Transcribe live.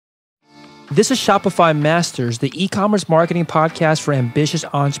This is Shopify Masters, the e-commerce marketing podcast for ambitious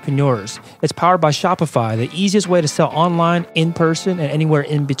entrepreneurs. It's powered by Shopify, the easiest way to sell online, in person, and anywhere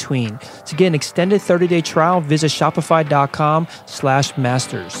in between. To get an extended 30-day trial, visit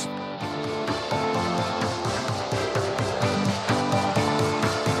shopify.com/masters.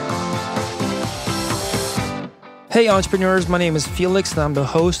 Hey entrepreneurs, my name is Felix and I'm the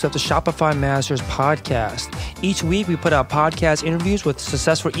host of the Shopify Masters podcast. Each week we put out podcast interviews with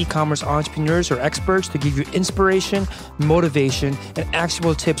successful e-commerce entrepreneurs or experts to give you inspiration, motivation, and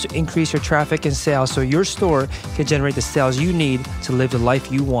actionable tips to increase your traffic and sales so your store can generate the sales you need to live the life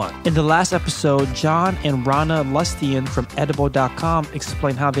you want. In the last episode, John and Rana Lustian from Edible.com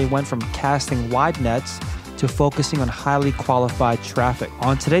explained how they went from casting wide nets to focusing on highly qualified traffic.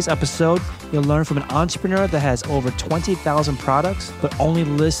 On today's episode, you'll learn from an entrepreneur that has over 20,000 products, but only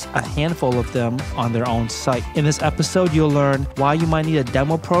lists a handful of them on their own site. In this episode, you'll learn why you might need a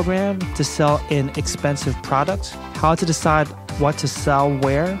demo program to sell inexpensive products, how to decide what to sell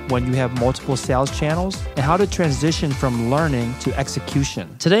where when you have multiple sales channels, and how to transition from learning to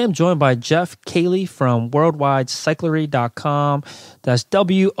execution. Today, I'm joined by Jeff Cayley from WorldwideCyclery.com. That's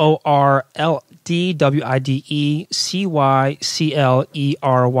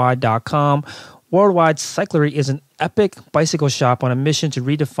WorldwideCyclery.com. Worldwide Cyclery is an epic bicycle shop on a mission to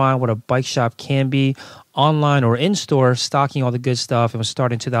redefine what a bike shop can be, online or in-store, stocking all the good stuff. It was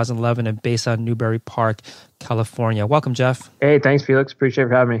started in 2011 and based out of Newbury Park, California. Welcome, Jeff. Hey, thanks, Felix. Appreciate it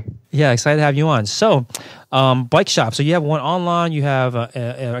for having me. Yeah, excited to have you on. So, bike shop. So you have one online. You have, I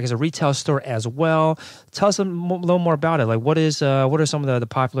guess, a retail store as well. Tell us a little more about it. Like, what are some of the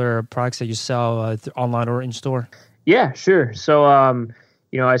popular products that you sell online or in store? Yeah, sure. So, I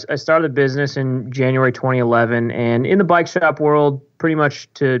started the business in January 2011, and in the bike shop world, pretty much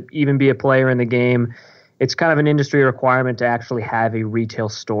to even be a player in the game, it's kind of an industry requirement to actually have a retail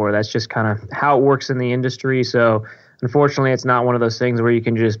store. That's just kind of how it works in the industry. So unfortunately, it's not one of those things where you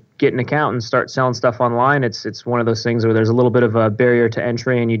can just get an account and start selling stuff online. It's one of those things where there's a little bit of a barrier to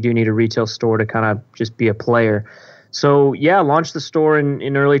entry, and you do need a retail store to kind of just be a player. So yeah, I launched the store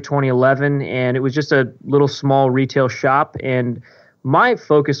in early 2011, and it was just a little small retail shop. And my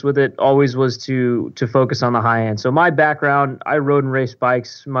focus with it always was to focus on the high end. So my background, I rode and raced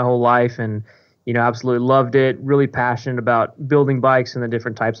bikes my whole life, and absolutely loved it. Really passionate about building bikes and the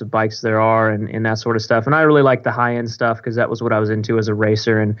different types of bikes there are, and that sort of stuff. And I really like the high end stuff because that was what I was into as a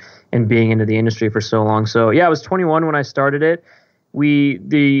racer and being into the industry for so long. So yeah, I was 21 when I started it.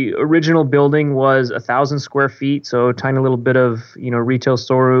 The original building was 1,000 square feet, so a tiny little bit of retail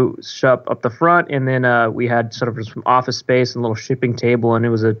store shop up the front, and then we had sort of some office space and a little shipping table, and it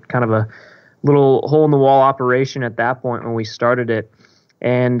was a kind of a little hole in the wall operation at that point when we started it.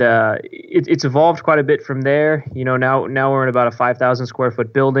 And it's evolved quite a bit from there. Now we're in about a 5,000 square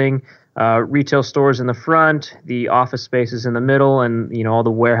foot building. Retail stores in the front, the office spaces in the middle, and all the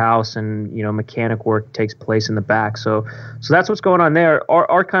warehouse and mechanic work takes place in the back. So that's what's going on there.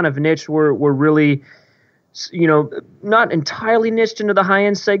 Our kind of niche, we're really not entirely niched into the high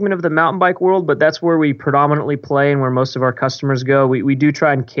end segment of the mountain bike world, but that's where we predominantly play and where most of our customers go. We do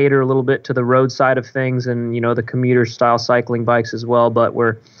try and cater a little bit to the road side of things and the commuter style cycling bikes as well. But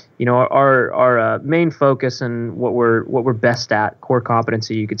we're our main focus and what we're best at, core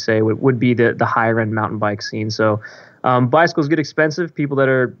competency, you could say, would be the higher end mountain bike scene. So bicycles get expensive. People that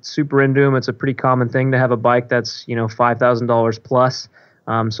are super into them, it's a pretty common thing to have a bike that's $5,000 plus.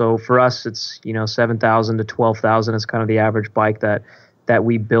 So for us, it's $7,000 to $12,000 is kind of the average bike that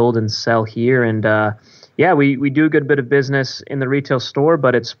we build and sell here. And we do a good bit of business in the retail store,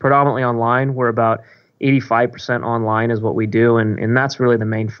 but it's predominantly online. We're about 85% online is what we do, and that's really the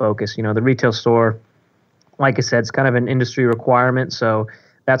main focus. The retail store, like I said, it's kind of an industry requirement, so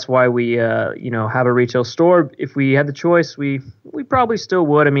that's why we have a retail store. If we had the choice, we probably still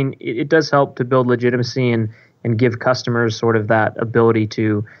would. I mean, it does help to build legitimacy and give customers sort of that ability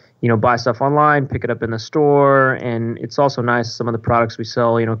to buy stuff online, pick it up in the store, and it's also nice. Some of the products we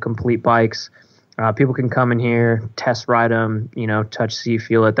sell, complete bikes. People can come in here, test ride them, touch, see,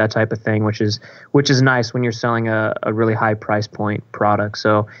 feel it, that type of thing, which is nice when you're selling a really high price point product.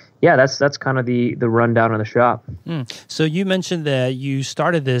 So yeah, that's kind of the rundown of the shop. So you mentioned that you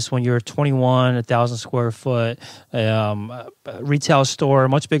started this when you were 21, 1,000 square foot retail store,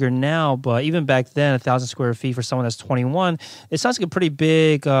 much bigger now, but even back then, 1,000 square feet for someone that's 21, it sounds like a pretty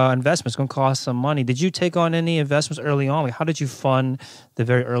big investment. It's going to cost some money. Did you take on any investments early on? Like, how did you fund the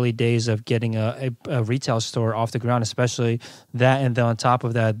very early days of getting a retail store off the ground, especially that, and then on top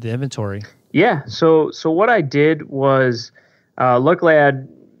of that, the inventory? Yeah. So what I did was, luckily I had,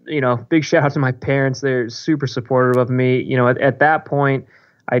 big shout out to my parents. They're super supportive of me. At that point,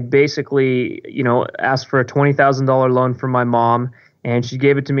 I basically, asked for a $20,000 loan from my mom, and she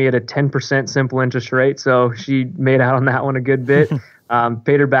gave it to me at a 10% simple interest rate. So she made out on that one a good bit.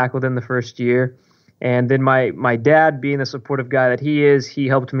 Paid her back within the first year. And then my dad, being the supportive guy that he is, he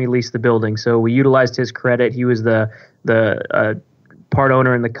helped me lease the building. So we utilized his credit. He was the part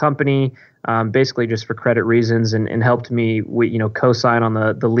owner in the company, basically just for credit reasons, and helped me co-sign on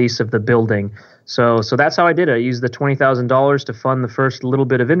the lease of the building. So that's how I did it. I used the $20,000 to fund the first little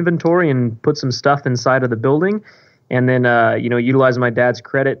bit of inventory and put some stuff inside of the building, and then utilize my dad's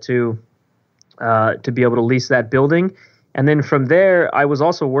credit to be able to lease that building. And then from there, I was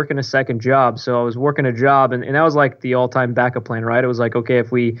also working a second job. So I was working a job, and that was like the all-time backup plan, right? It was like, okay,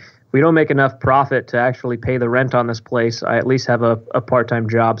 if we don't make enough profit to actually pay the rent on this place, I at least have a part-time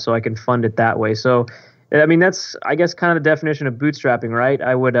job so I can fund it that way. So, I mean, that's, I guess, kind of the definition of bootstrapping, right?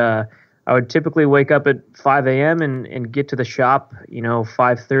 I would typically wake up at 5 a.m. and get to the shop,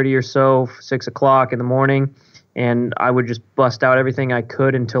 5:30 or so, 6 o'clock in the morning, and I would just bust out everything I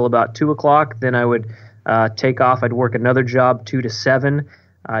could until about 2 o'clock. Then I would take off. I'd work another job, 2 to 7.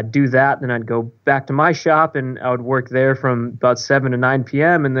 Do that, then I'd go back to my shop, and I would work there from about 7 to 9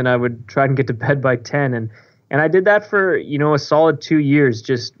 p.m. and then I would try and get to bed by 10. And I did that for a solid 2 years,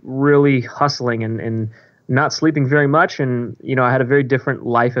 just really hustling and not sleeping very much. And I had a very different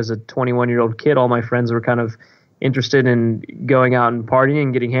life as a 21-year-old kid. All my friends were kind of interested in going out and partying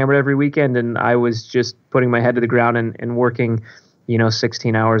and getting hammered every weekend, and I was just putting my head to the ground and working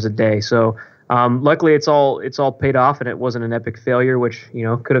 16 hours a day. So luckily, it's all paid off, and it wasn't an epic failure, which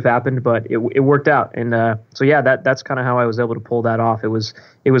could have happened, but it worked out. And so yeah, that's kind of how I was able to pull that off. It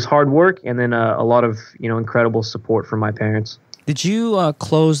was hard work, and then a lot of incredible support from my parents. Did you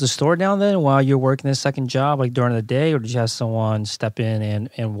close the store down then while you're working this second job, like during the day, or did you have someone step in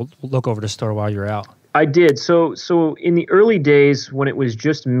and look over the store while you're out? I did. So in the early days when it was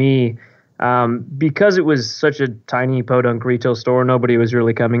just me, because it was such a tiny podunk retail store, nobody was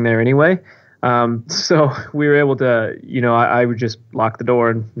really coming there anyway. So we were able to, I would just lock the door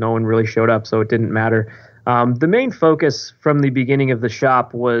and no one really showed up, so it didn't matter. The main focus from the beginning of the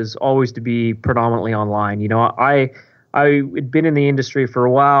shop was always to be predominantly online. I had been in the industry for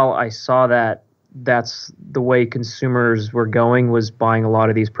a while. I saw that that's the way consumers were going, was buying a lot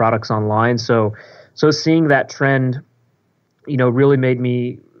of these products online. So seeing that trend, really made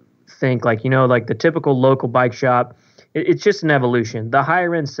me think like the typical local bike shop, it's just an evolution. The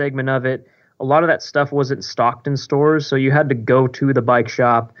higher end segment of it, a lot of that stuff wasn't stocked in stores, so you had to go to the bike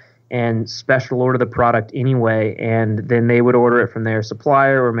shop and special order the product anyway, and then they would order it from their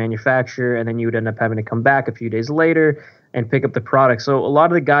supplier or manufacturer, and then you would end up having to come back a few days later and pick up the product. So a lot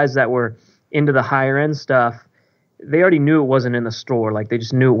of the guys that were into the higher end stuff, they already knew it wasn't in the store. Like, they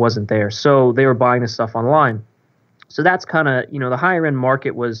just knew it wasn't there, so they were buying this stuff online. So that's kind of, the higher end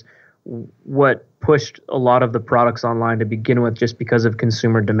market was what pushed a lot of the products online to begin with, just because of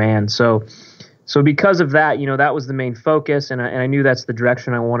consumer demand. So because of that, that was the main focus, and I knew that's the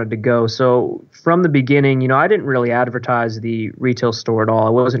direction I wanted to go. So from the beginning, I didn't really advertise the retail store at all. I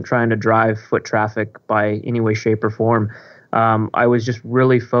wasn't trying to drive foot traffic by any way, shape, or form. I was just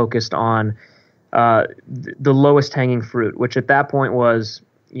really focused on the lowest hanging fruit, which at that point was,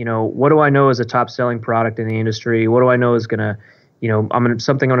 what do I know is a top selling product in the industry? What do I know is going to,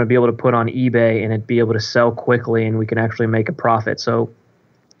 something I'm going to be able to put on eBay and it be able to sell quickly and we can actually make a profit. So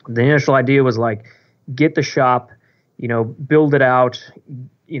the initial idea was like, get the shop, build it out,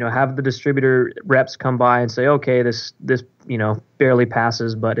 have the distributor reps come by and say, okay, this barely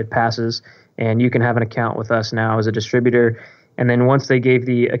passes, but it passes, and you can have an account with us now as a distributor. And then once they gave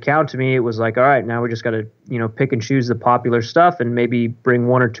the account to me, it was like, all right, now we just got to, pick and choose the popular stuff and maybe bring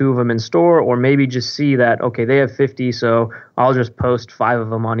 1 or 2 of them in store, or maybe just see that, okay, they have 50, so I'll just post 5 of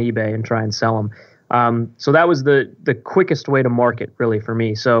them on eBay and try and sell them. So that was the quickest way to market, really, for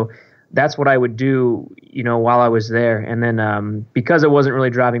me. So that's what I would do, while I was there. And then because it wasn't really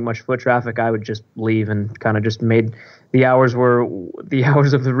driving much foot traffic, I would just leave and kind of just made the hours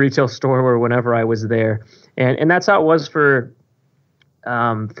of the retail store were whenever I was there. And that's how it was for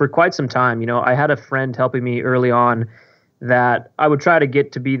quite some time. I had a friend helping me early on that I would try to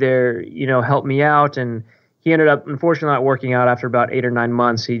get to be there, help me out. And he ended up, unfortunately, not working out after about 8 or 9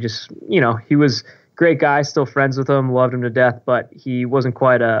 months. He just, he was great guy, still friends with him, loved him to death, but he wasn't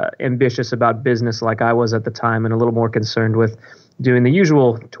quite ambitious about business like I was at the time, and a little more concerned with doing the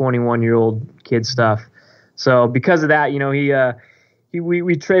usual 21-year-old kid stuff. So because of that,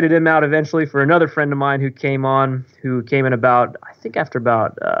 we traded him out eventually for another friend of mine who came in about, I think after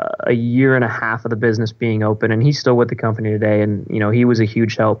about a year and a half of the business being open, and he's still with the company today, and he was a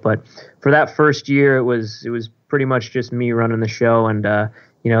huge help. But for that first year, it was pretty much just me running the show, and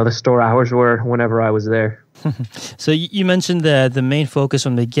the store hours were whenever I was there. So you mentioned that the main focus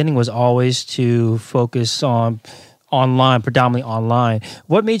from the beginning was always to focus on online, predominantly online.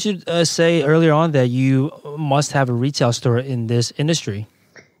 What made you say earlier on that you must have a retail store in this industry?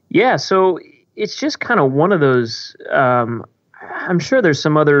 Yeah, so it's just kind of one of those. I'm sure there's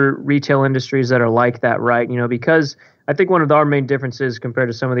some other retail industries that are like that, right? Because I think one of our main differences compared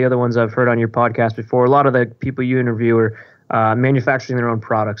to some of the other ones I've heard on your podcast before, a lot of the people you interview are manufacturing their own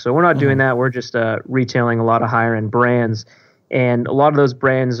products. So we're not doing that. We're just retailing a lot of higher end brands. And a lot of those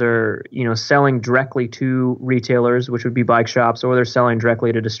brands are, selling directly to retailers, which would be bike shops, or they're selling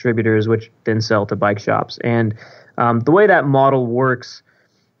directly to distributors, which then sell to bike shops. And the way that model works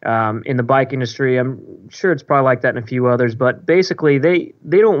in the bike industry, I'm sure it's probably like that in a few others, but basically they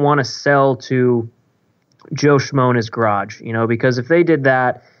don't want to sell to Joe Schmo in his garage, because if they did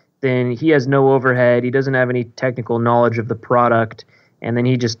that, then he has no overhead. He doesn't have any technical knowledge of the product. And then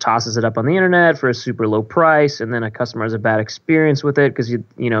he just tosses it up on the internet for a super low price, and then a customer has a bad experience with it because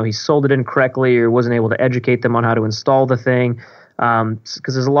he sold it incorrectly or wasn't able to educate them on how to install the thing.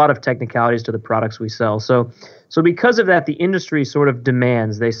 Because there's a lot of technicalities to the products we sell. So because of that, the industry sort of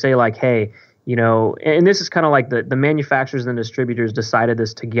demands. They say like, hey, and this is kind of like the manufacturers and the distributors decided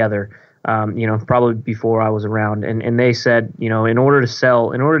this together. Probably before I was around, and they said, in order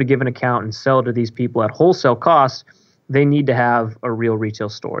to give an account and sell to these people at wholesale costs, they need to have a real retail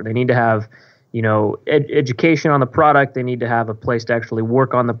store. They need to have, education on the product. They need to have a place to actually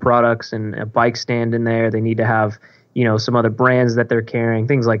work on the products and a bike stand in there. They need to have, some other brands that they're carrying,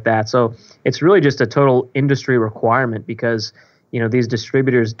 things like that. So it's really just a total industry requirement because, these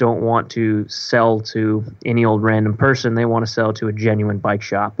distributors don't want to sell to any old random person. They want to sell to a genuine bike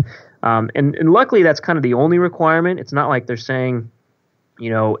shop. And luckily that's kind of the only requirement. It's not like they're saying,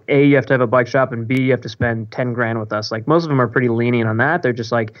 A, you have to have a bike shop, and B, you have to spend $10,000 with us. Like most of them are pretty lenient on that. They're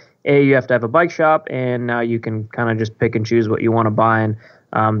just like, A, you have to have a bike shop, and now you can kind of just pick and choose what you want to buy. And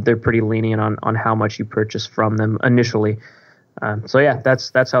they're pretty lenient on how much you purchase from them initially. So yeah,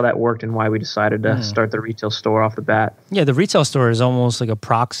 that's how that worked and why we decided to start the retail store off the bat. Yeah, the retail store is almost like a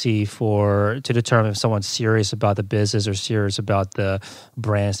proxy to determine if someone's serious about the business or serious about the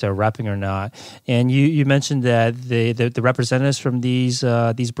brands they're repping or not. And you mentioned that the representatives from these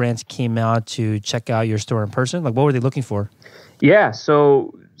brands came out to check out your store in person. Like, what were they looking for? Yeah,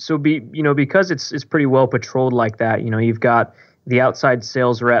 because it's pretty well patrolled like that. You've got the outside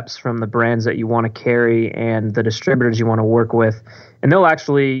sales reps from the brands that you want to carry and the distributors you want to work with. And they'll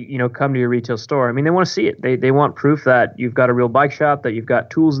actually, come to your retail store. I mean, they want to see it. They want proof that you've got a real bike shop, that you've got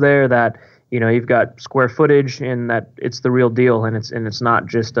tools there, that, you've got square footage and that it's the real deal. And it's not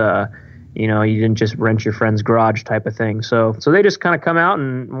just, you didn't just rent your friend's garage type of thing. So they just kind of come out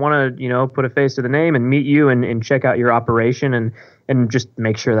and want to, put a face to the name and meet you and check out your operation and just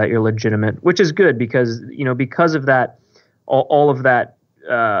make sure that you're legitimate, which is good because, because of that, all of that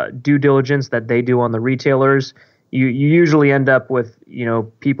due diligence that they do on the retailers, you usually end up with,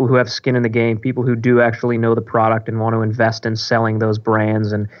 people who have skin in the game, people who do actually know the product and want to invest in selling those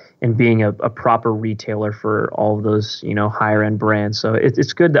brands and being a proper retailer for all of those, higher end brands. So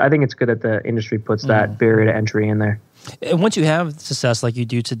it's good. I think it's good that the industry puts that barrier to entry in there. And once you have success like you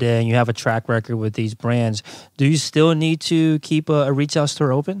do today and you have a track record with these brands, do you still need to keep a retail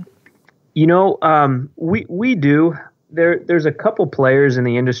store open? We do. There's a couple players in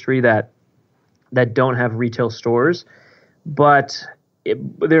the industry that don't have retail stores, but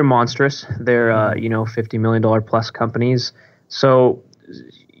they're monstrous. They're $50 million plus companies. So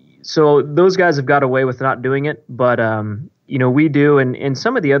those guys have got away with not doing it, but we do, and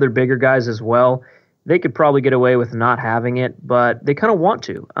some of the other bigger guys as well. They could probably get away with not having it, but they kind of want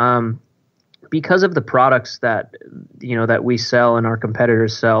to because of the products that that we sell and our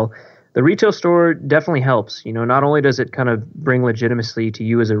competitors sell. The retail store definitely helps. Not only does it kind of bring legitimacy to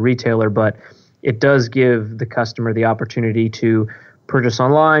you as a retailer, but it does give the customer the opportunity to purchase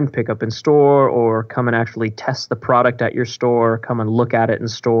online, pick up in store, or come and actually test the product at your store, come and look at it in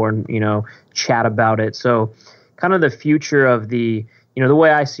store and, chat about it. So kind of the future of the way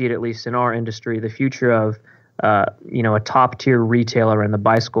I see it, at least in our industry, the future of a top tier retailer in the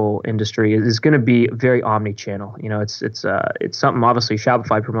bicycle industry is going to be very omni-channel. It's something obviously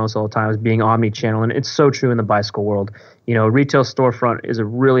Shopify promotes all the time as being omni-channel, and it's so true in the bicycle world. Retail storefront is a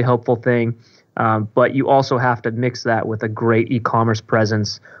really helpful thing, but you also have to mix that with a great e-commerce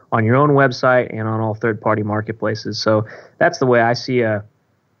presence on your own website and on all third-party marketplaces. So that's the way I see a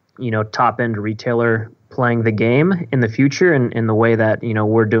top-end retailer playing the game in the future and in the way that,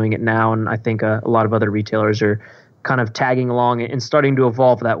 we're doing it now. And I think a lot of other retailers are kind of tagging along and starting to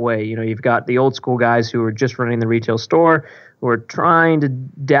evolve that way. You've got the old school guys who are just running the retail store, who are trying to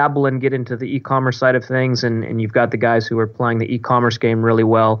dabble and get into the e-commerce side of things, and you've got the guys who are playing the e-commerce game really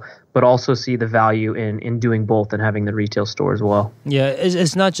well, but also see the value in doing both and having the retail store as well. Yeah,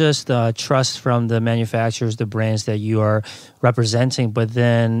 it's not just trust from the manufacturers, the brands that you are representing, but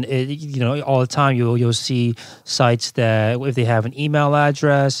then all the time you'll see sites that if they have an email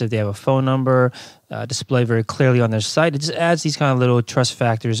address, if they have a phone number, display very clearly on their site. It just adds these kind of little trust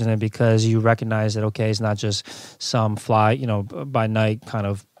factors in it because you recognize that, okay, it's not just some fly, by night kind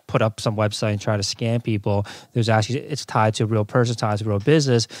of put up some website and try to scam people. It's tied to a real person, tied to a real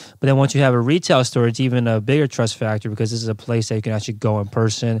business. But then once you have a retail store, it's even a bigger trust factor because this is a place that you can actually go in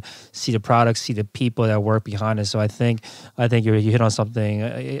person, see the products, see the people that work behind it. So I think you hit on something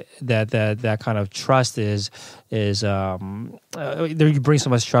that kind of trust is you bring so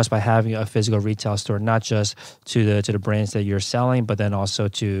much trust by having a physical retail store, not just to the brands that you're selling, but then also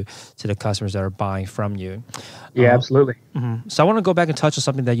to the customers that are buying from you. Yeah, absolutely. Mm-hmm. So I want to go back and touch on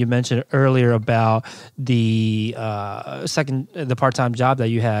something that you mentioned earlier about the part-time job that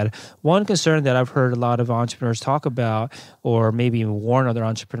you had. One concern that I've heard a lot of entrepreneurs talk about, or maybe even warn other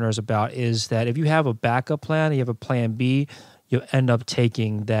entrepreneurs about, is that if you have a backup plan, you have a plan B, you'll end up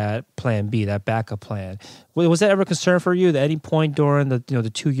taking that plan B, that backup plan. Was that ever a concern for you at any point during the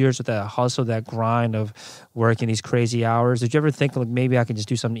 2 years of that hustle, that grind of working these crazy hours? Did you ever think, like, maybe I can just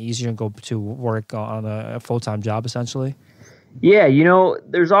do something easier and go to work on a full-time job essentially? Yeah,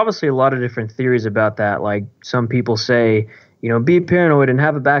 there's obviously a lot of different theories about that. Like some people say, be paranoid and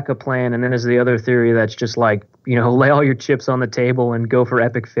have a backup plan. And then there's the other theory that's just like, lay all your chips on the table and go for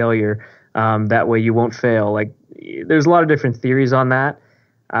epic failure. That way you won't fail. Like there's a lot of different theories on that.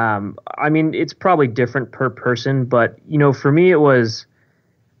 It's probably different per person, but for me, it was,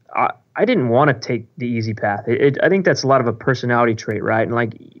 I didn't want to take the easy path. I think that's a lot of a personality trait, right? And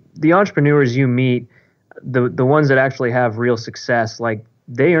like the entrepreneurs you meet, the ones that actually have real success, like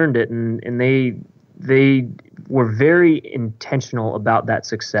they earned it and they were very intentional about that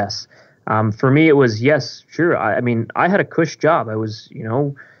success. For me, it was, yes, sure. I had a cush job. I was,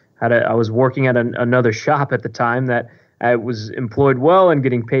 I was working at another shop at the time that I was employed well and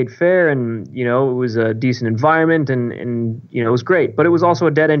getting paid fair, and it was a decent environment, and it was great. But it was also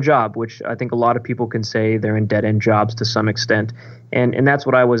a dead end job, which I think a lot of people can say they're in dead end jobs to some extent, and that's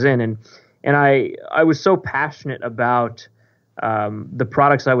what I was in, and I was so passionate about the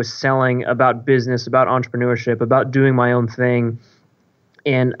products I was selling, about business, about entrepreneurship, about doing my own thing.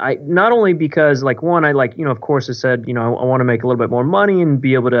 And I, not only because like one, I like, of course I said, I want to make a little bit more money and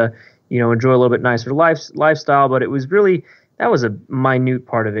be able to, enjoy a little bit nicer lifestyle, but it was really, that was a minute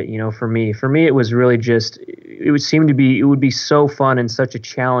part of it, for me. For me, it was really just, it would be so fun and such a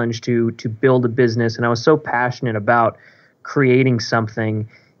challenge to build a business. And I was so passionate about creating something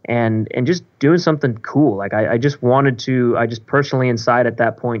and just doing something cool. Like I just personally inside at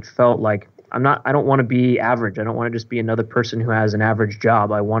that point felt like I don't want to be average. I don't want to just be another person who has an average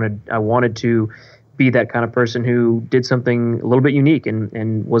job. I wanted to be that kind of person who did something a little bit unique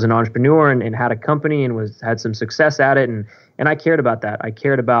and was an entrepreneur and had a company and had some success at it. And I cared about that. I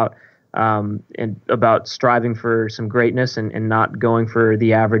cared about about striving for some greatness and not going for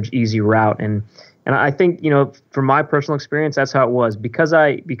the average easy route. And I think, from my personal experience, that's how it was. Because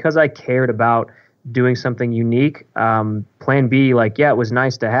I cared about doing something unique, plan B, like, yeah, it was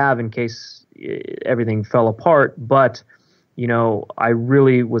nice to have in case everything fell apart. But, I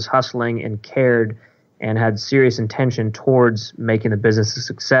really was hustling and cared and had serious intention towards making the business a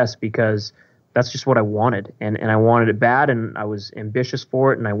success because that's just what I wanted. And I wanted it bad, and I was ambitious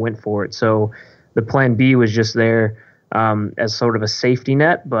for it, and I went for it. So the plan B was just there as sort of a safety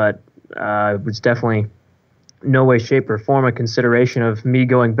net, but it was definitely no way, shape, or form a consideration of me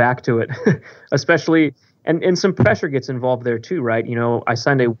going back to it, especially, and some pressure gets involved there too, right? I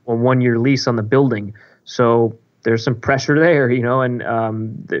signed a 1-year lease on the building, so there's some pressure there, and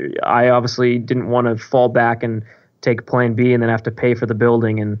I obviously didn't want to fall back and take plan B and then have to pay for the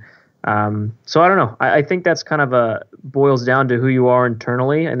building. And so I don't know. I think that's kind of boils down to who you are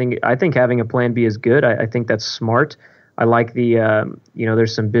internally. I think having a plan B is good. I think that's smart. I like the,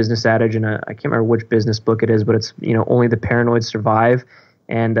 there's some business adage, and I can't remember which business book it is, but it's, only the paranoid survive.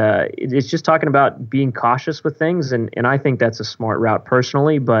 And it's just talking about being cautious with things. And I think that's a smart route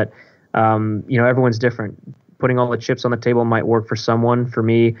personally, but, everyone's different. Putting all the chips on the table might work for someone. For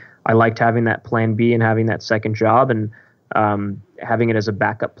me, I liked having that plan B and having that second job and having it as a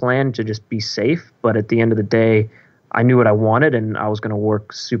backup plan to just be safe. But at the end of the day, I knew what I wanted, and I was going to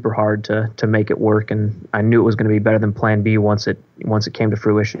work super hard to make it work. And I knew it was going to be better than Plan B once it came to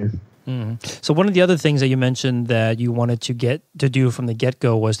fruition. So one of the other things that you mentioned that you wanted to do from the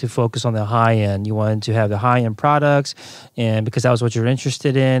get-go was to focus on the high end. You wanted to have the high-end products, and because that was what you're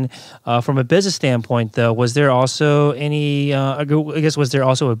interested in. From a business standpoint, though, was there also was there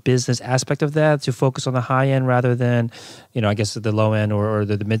also a business aspect of that to focus on the high end rather than, I guess the low end or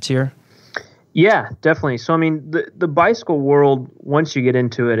the mid-tier? Yeah, definitely. So, I mean, the bicycle world, once you get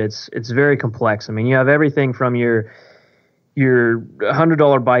into it, it's very complex. I mean, you have everything from your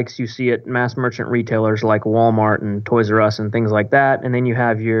 $100 bikes you see at mass merchant retailers like Walmart and Toys R Us and things like that. And then you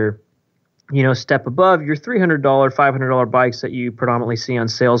have your, step above your $300, $500 bikes that you predominantly see on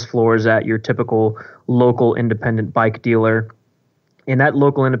sales floors at your typical local independent bike dealer. And that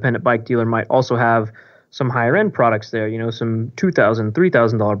local independent bike dealer might also have some higher end products there, some $2,000,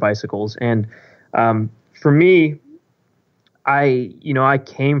 $3,000 bicycles. And for me, I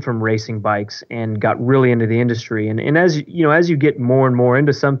came from racing bikes and got really into the industry. And as you get more and more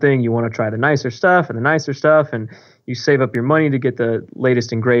into something, you want to try the nicer stuff, and you save up your money to get the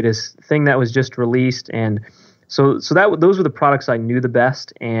latest and greatest thing that was just released. And so those were the products I knew the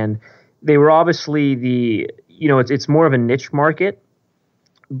best. And they were obviously it's more of a niche market,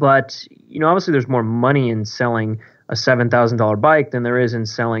 but obviously there's more money in selling a $7,000 bike than there is in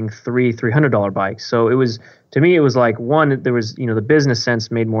selling $300 bikes. So to me, it was like, one, there was, the business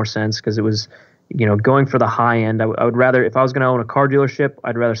sense made more sense because it was, going for the high end. I would rather, if I was going to own a car dealership,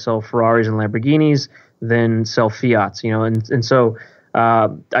 I'd rather sell Ferraris and Lamborghinis than sell Fiats, and so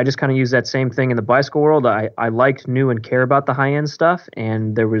I just kind of used that same thing in the bicycle world. I liked, knew, and care about the high end stuff,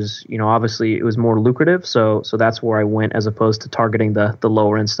 and there was, obviously it was more lucrative. So that's where I went as opposed to targeting the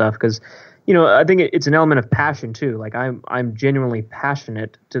lower end stuff because, I think it's an element of passion too. Like I'm genuinely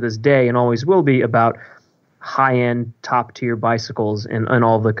passionate to this day and always will be about high-end, top-tier bicycles and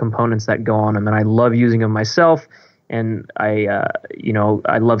all the components that go on them. And I love using them myself, and I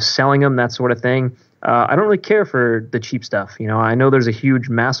love selling them, that sort of thing. I don't really care for the cheap stuff. I know there's a huge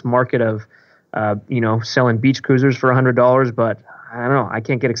mass market of, selling beach cruisers for $100, but I don't know. I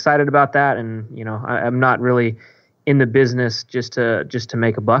can't get excited about that. And, I'm not really in the business just to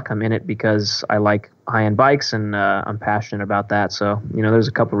make a buck. I'm in it because I like high-end bikes and I'm passionate about that. So, there's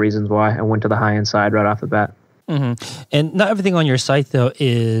a couple reasons why I went to the high-end side right off the bat. Mm-hmm. And not everything on your site, though,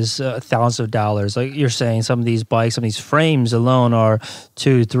 is thousands of dollars. Like you're saying, some of these bikes, some of these frames alone are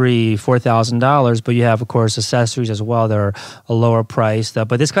 $2,000, $3,000, $4,000. But you have, of course, accessories as well that are a lower price. But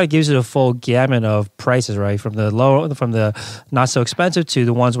this kind of gives you the full gamut of prices, right? From the not so expensive to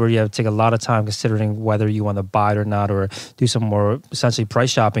the ones where you have to take a lot of time considering whether you want to buy it or not, or do some more essentially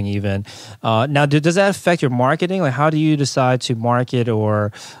price shopping even. Now, does that affect your marketing? Like, how do you decide to market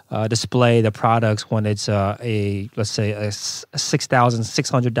or display the products when it's let's say a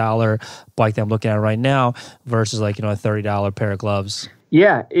 $6,600 bike that I'm looking at right now versus a $30 pair of gloves?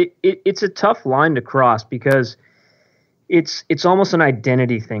 Yeah, it's a tough line to cross because it's almost an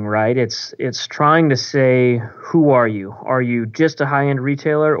identity thing, right? It's trying to say, who are you? Are you just a high-end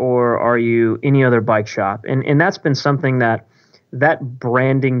retailer or are you any other bike shop? And that's been something that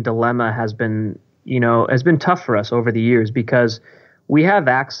branding dilemma has been tough for us over the years because we have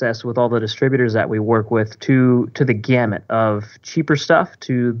access with all the distributors that we work with to the gamut of cheaper stuff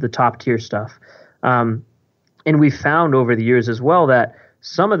to the top tier stuff. And we found over the years as well that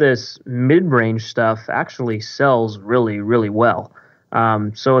some of this mid-range stuff actually sells really, really well.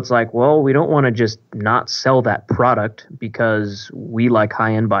 So it's like, well, we don't want to just not sell that product because we like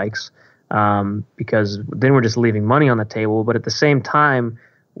high-end bikes, because then we're just leaving money on the table. But at the same time,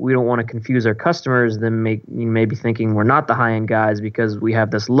 we don't want to confuse our customers, then maybe thinking we're not the high-end guys because we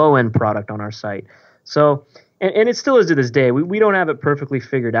have this low-end product on our site. So, and it still is to this day. We don't have it perfectly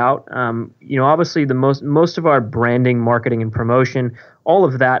figured out. Obviously the most of our branding, marketing, and promotion, all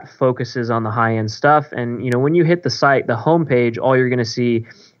of that focuses on the high-end stuff. And, when you hit the site, the homepage, all you're going to see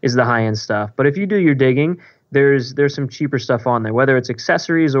is the high-end stuff. But if you do your digging, there's some cheaper stuff on there, whether it's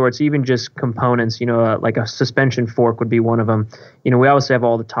accessories or it's even just components, like a suspension fork would be one of them. We obviously have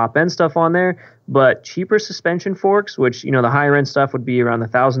all the top end stuff on there, but cheaper suspension forks, which, the higher end stuff would be around the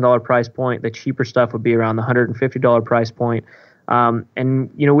 $1,000 price point. The cheaper stuff would be around the $150 price point. And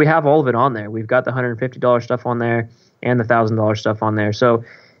we have all of it on there. We've got the $150 stuff on there and the $1,000 stuff on there. So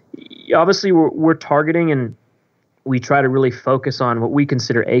obviously we're targeting and we try to really focus on what we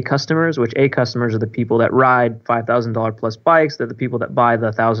consider A customers, which A customers are the people that ride $5,000 plus bikes. They're the people that buy the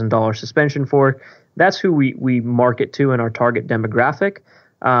 $1,000 suspension fork. That's who we market to in our target demographic.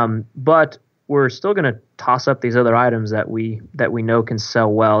 But we're still going to toss up these other items that we know can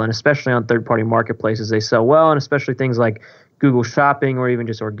sell well, and especially on third-party marketplaces, they sell well, and especially things like Google Shopping or even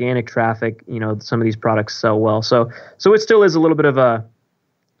just organic traffic, some of these products sell well. So it still is a little bit of a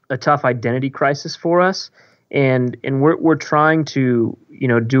tough identity crisis for us, and we're trying to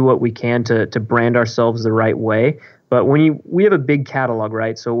do what we can to brand ourselves the right way. But we have a big catalog,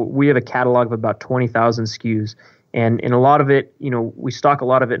 right? So we have a catalog of about 20,000 SKUs. And a lot of it, we stock a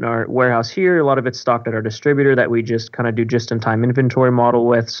lot of it in our warehouse here. A lot of it's stocked at our distributor that we just kind of do just-in-time inventory model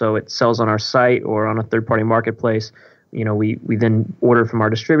with. So it sells on our site or on a third-party marketplace. We then order from our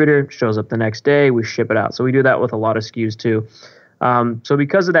distributor, shows up the next day, we ship it out. So we do that with a lot of SKUs too. So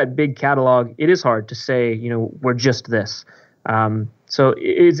because of that big catalog, it is hard to say, we're just this. So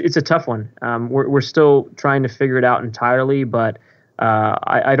it's a tough one. We're still trying to figure it out entirely, but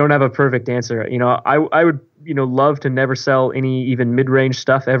I don't have a perfect answer. I would love to never sell any even mid-range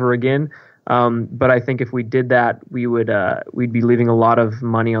stuff ever again. But I think if we did that, we'd be leaving a lot of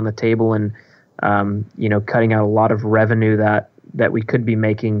money on the table and cutting out a lot of revenue that we could be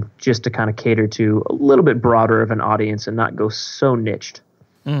making just to kind of cater to a little bit broader of an audience and not go so niched.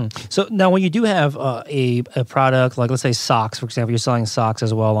 So now when you do have a product, like let's say socks, for example, you're selling socks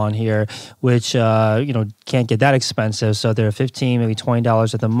as well on here, which, can't get that expensive. So they're $15, maybe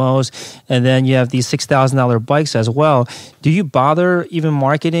 $20 at the most. And then you have these $6,000 bikes as well. Do you bother even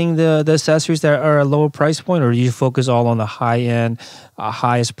marketing the accessories that are a lower price point, or do you focus all on the high-end,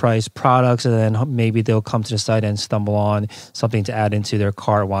 highest priced products, and then maybe they'll come to the site and stumble on something to add into their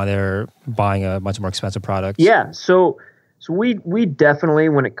cart while they're buying a much more expensive product? Yeah, So we definitely,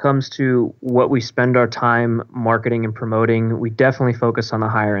 when it comes to what we spend our time marketing and promoting, we definitely focus on the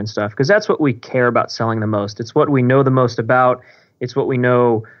higher end stuff because that's what we care about selling the most. It's what we know the most about. It's what we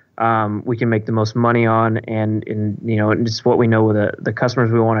know we can make the most money on, and it's what we know the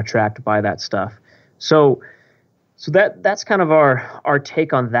customers we want to attract to buy that stuff. So that's kind of our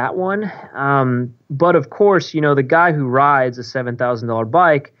take on that one. But of course, the guy who rides a $7,000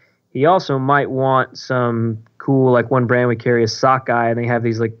 bike, he also might want some cool, like one brand we carry is Sock Guy, and they have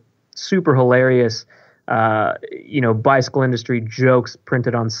these like super hilarious, bicycle industry jokes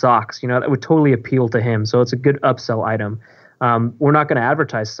printed on socks. That would totally appeal to him. So it's a good upsell item. We're not going to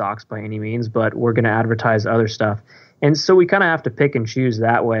advertise socks by any means, but we're going to advertise other stuff. And so we kind of have to pick and choose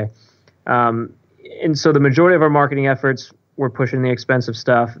that way. And so the majority of our marketing efforts, we're pushing the expensive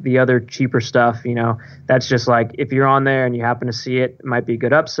stuff. The other cheaper stuff, that's just like if you're on there and you happen to see it, it might be a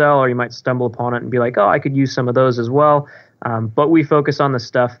good upsell, or you might stumble upon it and be like, oh, I could use some of those as well. But we focus on the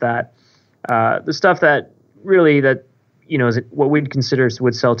stuff that really is what we'd consider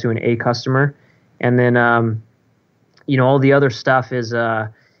would sell to an A customer. And then, all the other stuff is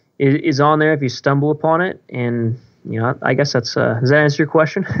on there if you stumble upon it. And I guess that's does that answer your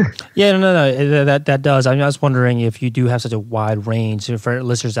question? Yeah, no, that does. I was wondering if you do have such a wide range. For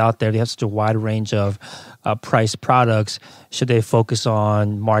listeners out there, they have such a wide range of priced products. Should they focus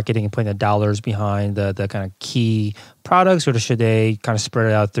on marketing and putting the dollars behind the kind of key products, or should they kind of spread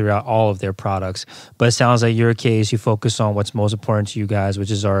it out throughout all of their products? But it sounds like your case, you focus on what's most important to you guys,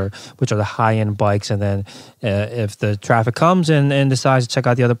 which are the high-end bikes. And then if the traffic comes and decides to check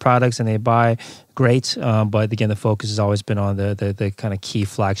out the other products and they buy, great. But again, the focus has always been on the kind of key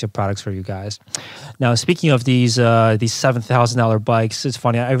flagship products for you guys. Now, speaking of these $7,000 bikes, it's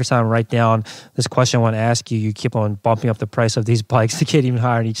funny. Every time I write down this question I want to ask you, you keep on bumping up the price of these bikes to get even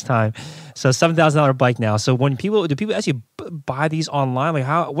higher each time. So $7,000 bike now. So do people actually buy these online?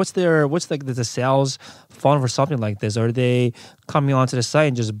 Like what's the sales funnel for something like this? Are they coming onto the site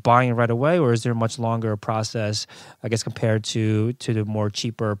and just buying it right away, or is there a much longer process, I guess, compared to the more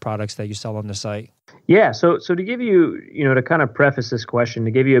cheaper products that you sell on the site? Yeah. So to give you, to kind of preface this question,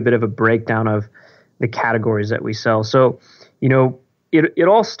 to give you a bit of a breakdown of the categories that we sell. So, it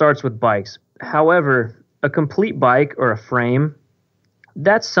all starts with bikes. However, a complete bike or a frame,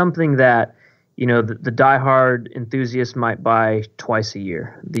 that's something that, the diehard enthusiast might buy twice a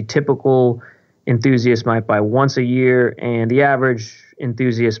year. The typical enthusiast might buy once a year, and the average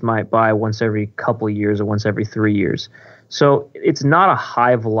enthusiast might buy once every couple of years or once every 3 years. So it's not a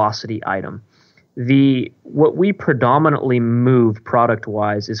high velocity item. What we predominantly move product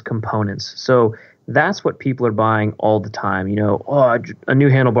wise is components. So that's what people are buying all the time. A new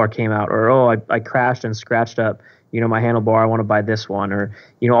handlebar came out, or I crashed and scratched up my handlebar, I want to buy this one, or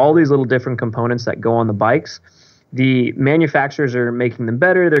all these little different components that go on the bikes. The manufacturers are making them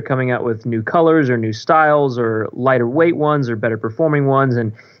better. They're coming out with new colors or new styles or lighter weight ones or better performing ones,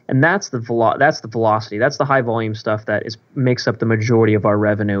 and that's the velocity. That's the high volume stuff that makes up the majority of our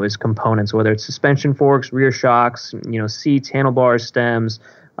revenue is components, whether it's suspension forks, rear shocks, seats, handlebars, stems,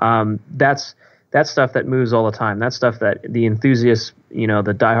 That's stuff that moves all the time. That's stuff that the enthusiasts,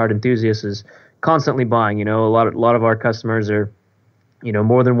 the diehard enthusiast is constantly buying. A lot of our customers are,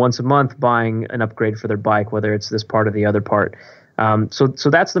 more than once a month buying an upgrade for their bike, whether it's this part or the other part. So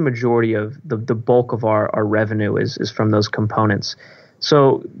that's the majority of the bulk of our revenue is from those components.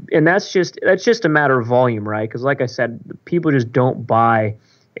 So, and that's just a matter of volume, right? Because like I said, people just don't buy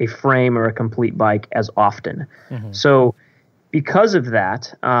a frame or a complete bike as often. Mm-hmm. So because of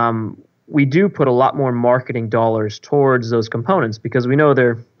that, we do put a lot more marketing dollars towards those components because we know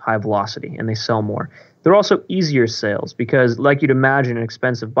they're high velocity and they sell more. They're also easier sales because, like you'd imagine, an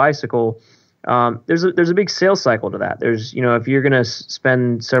expensive bicycle, there's a big sales cycle to that. There's, if you're going to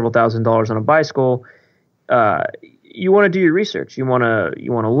spend several $1,000s on a bicycle, you want to do your research. You want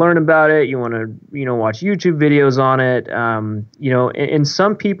to learn about it. You want to watch YouTube videos on it. And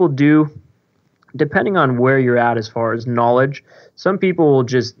some people do, depending on where you're at as far as knowledge. Some people will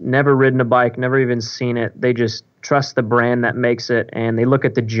just never ridden a bike, never even seen it. They just trust the brand that makes it, and they look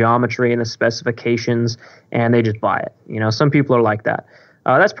at the geometry and the specifications, and they just buy it. Some people are like that.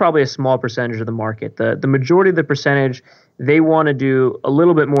 That's probably a small percentage of the market. The majority of the percentage, they want to do a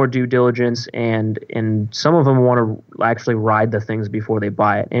little bit more due diligence, and some of them want to actually ride the things before they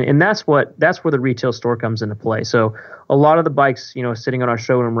buy it. And that's where the retail store comes into play. So a lot of the bikes, sitting on our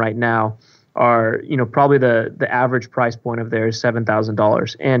showroom right now are, probably the average price point of theirs is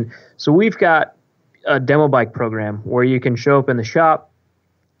 $7,000. And so we've got a demo bike program where you can show up in the shop.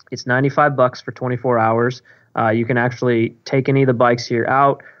 It's $95 for 24 hours. You can actually take any of the bikes here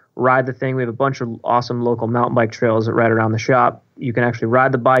out, ride the thing. We have a bunch of awesome local mountain bike trails right around the shop. You can actually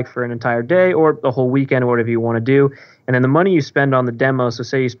ride the bike for an entire day or the whole weekend or whatever you want to do. And then the money you spend on the demo, so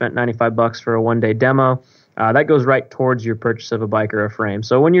say you spent $95 for a one-day demo, that goes right towards your purchase of a bike or a frame.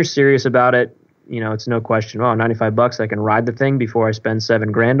 So when you're serious about it, it's no question, $95, I can ride the thing before I spend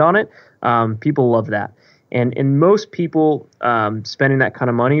 $7,000 on it. People love that. And most people spending that kind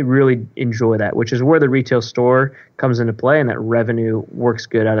of money really enjoy that, which is where the retail store comes into play, and that revenue works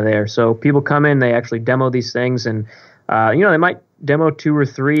good out of there. So people come in, they actually demo these things, and they might demo 2 or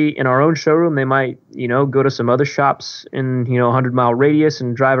 3 in our own showroom. They might go to some other shops in 100-mile radius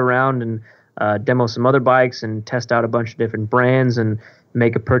and drive around and demo some other bikes and test out a bunch of different brands and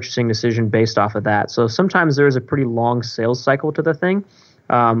make a purchasing decision based off of that. So sometimes there is a pretty long sales cycle to the thing.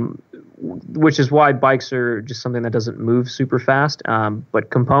 Which is why bikes are just something that doesn't move super fast. But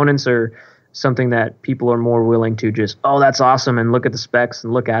components are something that people are more willing to just, that's awesome, and look at the specs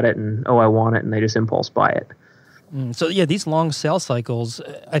and look at it and, I want it, and they just impulse buy it. So yeah, these long sales cycles,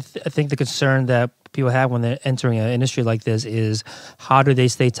 I think the concern that people have when they're entering an industry like this is, how do they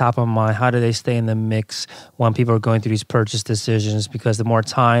stay top of mind? How do they stay in the mix when people are going through these purchase decisions? Because the more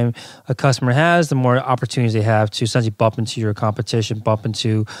time a customer has, the more opportunities they have to essentially bump into your competition, bump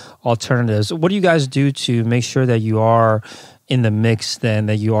into alternatives. What do you guys do to make sure that you are in the mix, then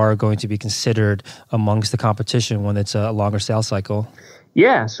that you are going to be considered amongst the competition when it's a longer sales cycle?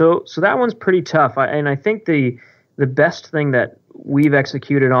 Yeah, so that one's pretty tough. And I think the best thing that we've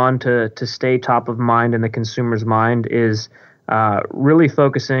executed on to stay top of mind in the consumer's mind is really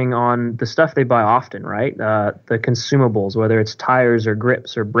focusing on the stuff they buy often, right? The consumables, whether it's tires or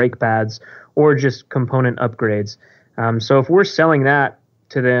grips or brake pads or just component upgrades. So if we're selling that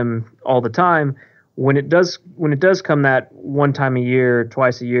to them all the time, when it does come that one time a year,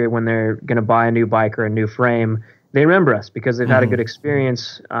 twice a year, when they're going to buy a new bike or a new frame, they remember us because they've had a good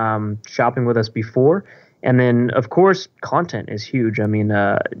experience shopping with us before. And then, of course, content is huge. I mean,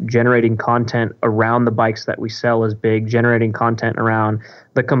 generating content around the bikes that we sell is big. Generating content around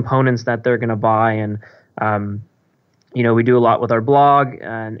the components that they're going to buy. And, we do a lot with our blog,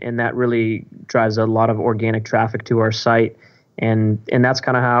 and that really drives a lot of organic traffic to our site. And that's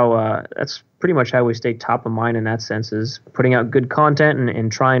kind of how, that's pretty much how we stay top of mind in that sense, is putting out good content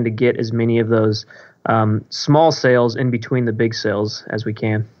and trying to get as many of those small sales in between the big sales as we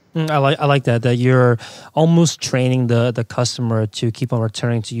can. I like that you're almost training the customer to keep on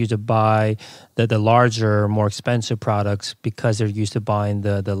returning to you to buy the larger, more expensive products because they're used to buying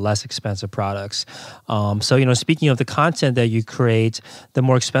the less expensive products. So, speaking of the content that you create, the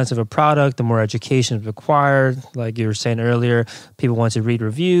more expensive a product, the more education is required. Like you were saying earlier, people want to read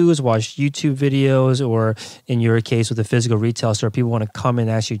reviews, watch YouTube videos, or in your case with the physical retail store, people want to come and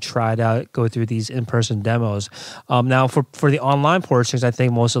actually try it out, go through these in-person demos. Now, for the online portions, I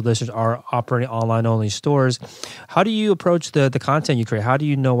think most of the listeners are operating online-only stores. How do you approach the content you create? How do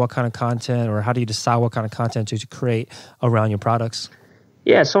you know what kind of content, or how do you decide what kind of content to create around your products?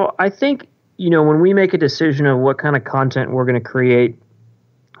 Yeah, so I think, when we make a decision of what kind of content we're going to create,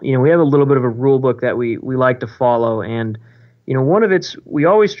 we have a little bit of a rule book that we like to follow. And, one of it's, we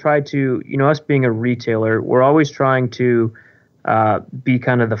always try to, us being a retailer, we're always trying to be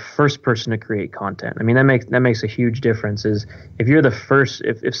kind of the first person to create content. I mean, that makes a huge difference. Is if you're the first,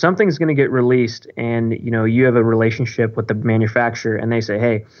 if something's going to get released and you have a relationship with the manufacturer and they say,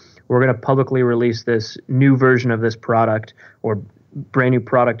 hey, we're going to publicly release this new version of this product or brand new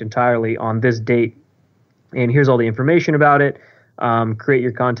product entirely on this date, and here's all the information about it. Create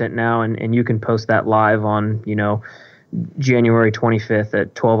your content now, and you can post that live on January 25th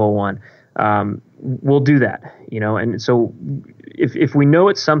at 12:01. We'll do that, and so if we know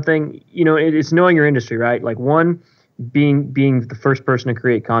it's something, it's knowing your industry, right? Like one, being the first person to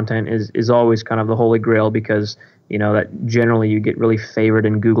create content is always kind of the holy grail, because that generally you get really favored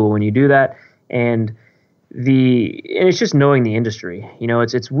in Google when you do that, and it's just knowing the industry.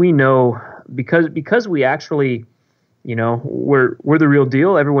 We know because we actually, we're the real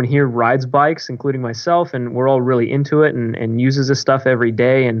deal. Everyone here rides bikes, including myself, and we're all really into it and uses this stuff every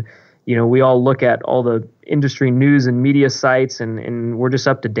day. And we all look at all the industry news and media sites, and we're just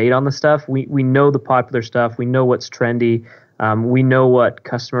up to date on the stuff. We know the popular stuff. We know what's trendy. We know what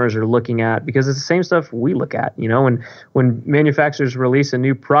customers are looking at, because it's the same stuff we look at. When manufacturers release a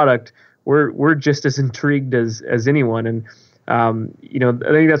new product, we're just as intrigued as anyone. And I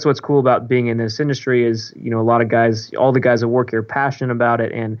think that's what's cool about being in this industry is, a lot of guys, all the guys that work here are passionate about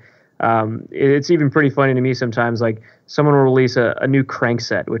it. And it's even pretty funny to me sometimes, like someone will release a new crank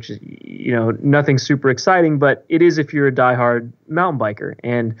set, which is, nothing super exciting, but it is if you're a diehard mountain biker.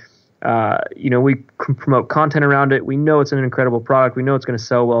 And, we promote content around it. We know it's an incredible product. We know it's going to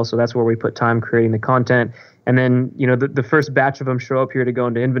sell well. So that's where we put time creating the content. And then, the first batch of them show up here to go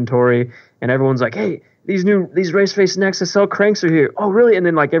into inventory, and everyone's like, hey, these Raceface Nexus SL cranks are here. Oh, really? And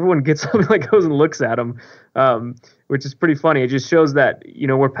then like everyone gets up and like goes and looks at them, which is pretty funny. It just shows that,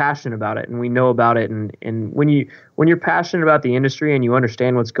 we're passionate about it and we know about it. And when you're passionate about the industry and you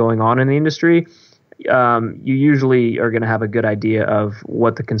understand what's going on in the industry, you usually are going to have a good idea of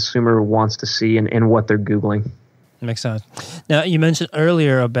what the consumer wants to see and what they're Googling. Makes sense. Now, you mentioned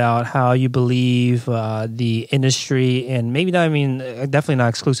earlier about how you believe the industry, and maybe not, definitely not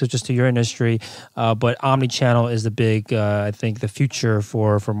exclusive just to your industry, but omni-channel is the big, I think, the future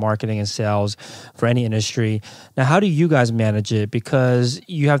for marketing and sales for any industry. Now, how do you guys manage it? Because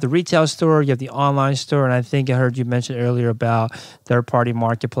you have the retail store, you have the online store, and I think I heard you mention earlier about third-party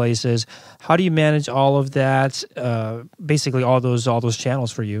marketplaces. How do you manage all of that, basically all those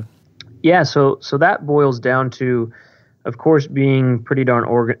channels for you? Yeah, so that boils down to, of course, being pretty darn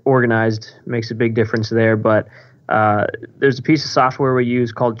organized makes a big difference there. But there's a piece of software we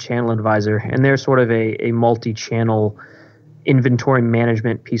use called Channel Advisor, and they're sort of a multi-channel inventory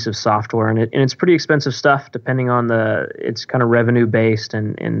management piece of software, and it's pretty expensive stuff depending on it's kind of revenue based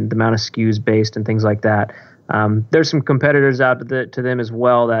and the amount of SKUs based and things like that. There's some competitors out to them as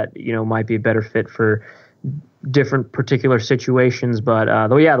well that might be a better fit for different particular situations, but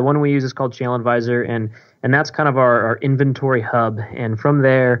the one we use is called Channel Advisor, and that's kind of our inventory hub. And from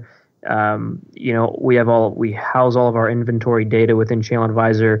there, we house all of our inventory data within Channel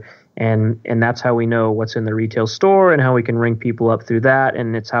Advisor, and that's how we know what's in the retail store and how we can ring people up through that,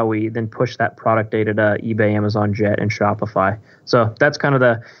 and it's how we then push that product data to eBay, Amazon, Jet, and Shopify. So that's kind of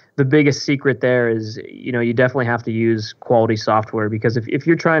the biggest secret there is, you definitely have to use quality software, because if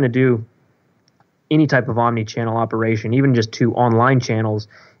you're trying to do any type of omni-channel operation, even just 2 online channels,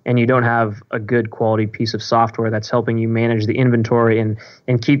 and you don't have a good quality piece of software that's helping you manage the inventory and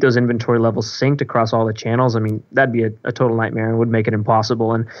keep those inventory levels synced across all the channels, that'd be a total nightmare and would make it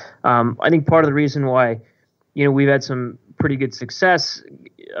impossible. And I think part of the reason why, we've had some pretty good success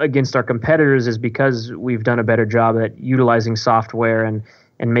against our competitors is because we've done a better job at utilizing software and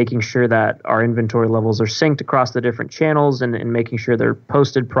making sure that our inventory levels are synced across the different channels and making sure they're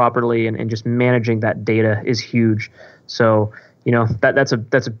posted properly and just managing that data is huge. So, that's a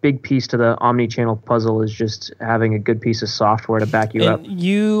big piece to the omni-channel puzzle, is just having a good piece of software to back you up.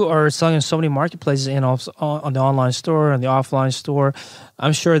 You are selling in so many marketplaces and also on the online store and the offline store.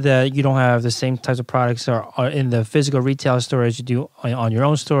 I'm sure that you don't have the same types of products are in the physical retail store as you do on your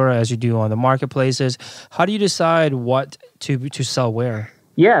own store, as you do on the marketplaces. How do you decide what to sell where?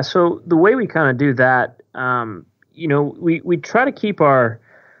 Yeah, so the way we kind of do that, we try to keep our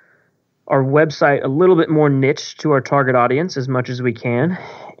website a little bit more niche to our target audience as much as we can,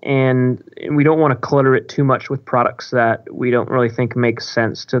 and we don't want to clutter it too much with products that we don't really think make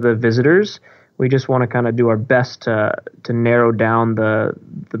sense to the visitors. We just want to kind of do our best to narrow down the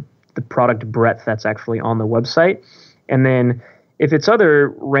product breadth that's actually on the website. And then if it's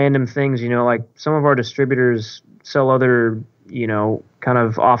other random things, like some of our distributors sell other kind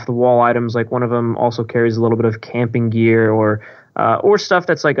of off the wall items. Like one of them also carries a little bit of camping gear or stuff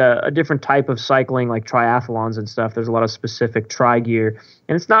that's like a different type of cycling, like triathlons and stuff. There's a lot of specific tri gear,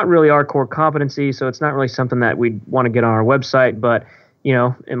 and it's not really our core competency, so it's not really something that we'd want to get on our website, but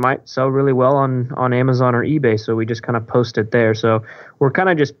it might sell really well on Amazon or eBay, so we just kind of post it there. So we're kind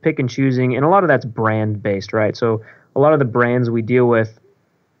of just pick and choosing, and a lot of that's brand based, right? So a lot of the brands we deal with,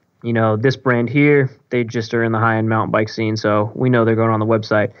 this brand here, they just are in the high-end mountain bike scene, so we know they're going on the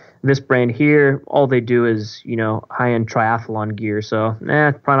website. This brand here, all they do is, high-end triathlon gear, so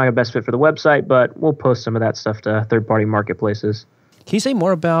probably not the best fit for the website, but we'll post some of that stuff to third-party marketplaces. Can you say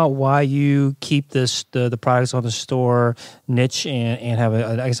more about why you keep the products on the store niche and have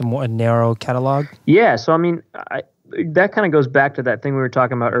a narrow catalog? Yeah, so that kind of goes back to that thing we were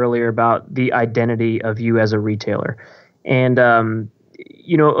talking about earlier about the identity of you as a retailer. And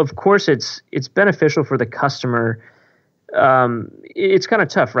of course it's beneficial for the customer. It's kind of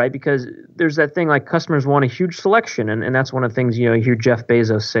tough, right? Because there's that thing like customers want a huge selection, and that's one of the things you hear Jeff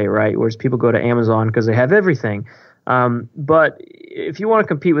Bezos say, right? Whereas people go to Amazon because they have everything. But if you want to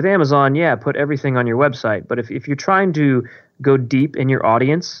compete with Amazon, put everything on your website. But if you're trying to go deep in your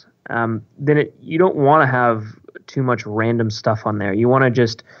audience, then you don't want to have too much random stuff on there. You want to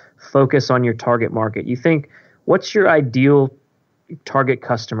just focus on your target market. You think, what's your ideal target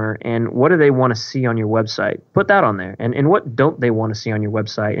customer and what do they want to see on your website? Put that on there. And what don't they want to see on your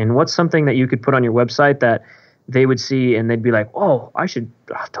website? And what's something that you could put on your website that they would see and they'd be like, oh, I should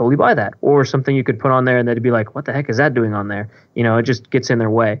totally buy that. Or something you could put on there and they'd be like, what the heck is that doing on there? It just gets in their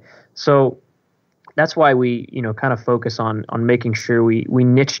way. So that's why we, kind of focus on making sure we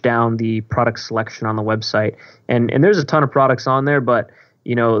niche down the product selection on the website. And there's a ton of products on there, but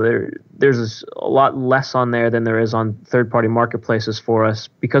there's a lot less on there than there is on third-party marketplaces for us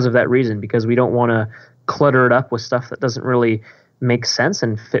because of that reason, because we don't want to clutter it up with stuff that doesn't really make sense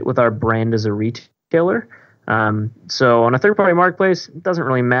and fit with our brand as a retailer. So on a third-party marketplace, it doesn't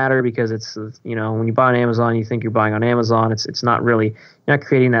really matter because it's, when you buy on Amazon, you think you're buying on Amazon. It's not really, you're not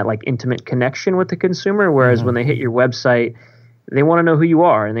creating that like intimate connection with the consumer. Whereas when they hit your website, they want to know who you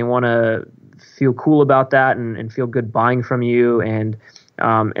are and they want to feel cool about that and feel good buying from you. And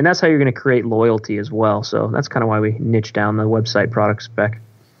that's how you're going to create loyalty as well. So that's kind of why we niche down the website product spec.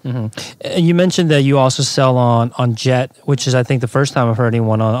 Mm-hmm. And you mentioned that you also sell on Jet, which is, I think, the first time I've heard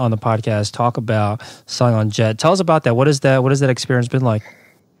anyone on the podcast talk about selling on Jet. Tell us about that. What is that? What has that experience been like?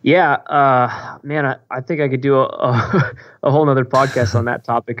 Yeah, man, I think I could do a whole nother podcast on that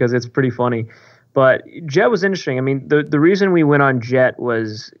topic because it's pretty funny. But Jet was interesting. I mean, the reason we went on Jet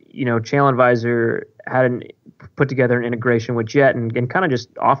was, Channel Advisor had put together an integration with Jet and kind of just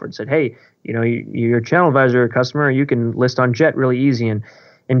said, hey, you're a Channel Advisor customer, you can list on Jet really easy. And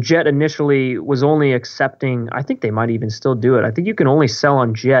Jet initially was only accepting, I think they might even still do it. I think you can only sell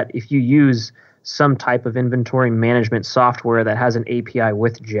on Jet if you use some type of inventory management software that has an API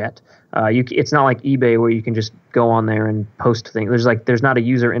with Jet. It's not like eBay where you can just go on there and post things. There's not a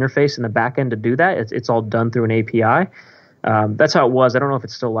user interface in the back end to do that. It's all done through an API. That's how it was. I don't know if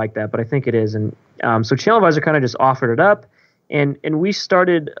it's still like that, but I think it is. And so Channel Advisor kind of just offered it up. And we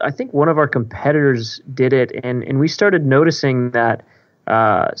started, I think one of our competitors did it, and we started noticing that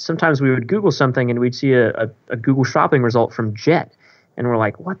sometimes we would Google something and we'd see a Google shopping result from Jet. And we're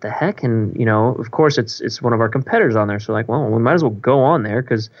like, what the heck? And, of course, it's one of our competitors on there. So like, well, we might as well go on there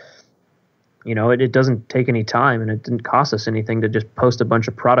because, it doesn't take any time and it didn't cost us anything to just post a bunch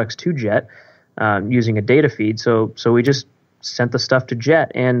of products to Jet using a data feed. So we just sent the stuff to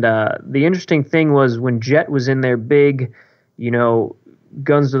Jet. And the interesting thing was when Jet was in their big,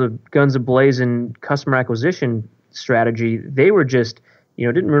 guns a-blazing customer acquisition strategy, they were just,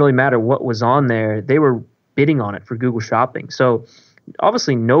 didn't really matter what was on there. They were bidding on it for Google Shopping. So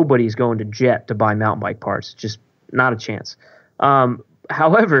obviously nobody's going to Jet to buy mountain bike parts. Just not a chance.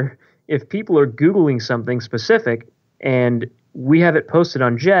 However, if people are Googling something specific and we have it posted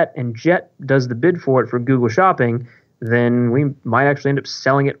on Jet and Jet does the bid for it for Google Shopping, then we might actually end up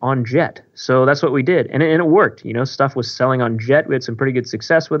selling it on Jet. So that's what we did. And it worked. Stuff was selling on Jet. We had some pretty good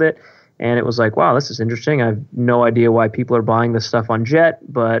success with it. And it was like, wow, this is interesting. I have no idea why people are buying this stuff on Jet,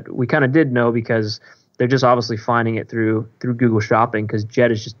 but we kind of did know because they're just obviously finding it through Google Shopping because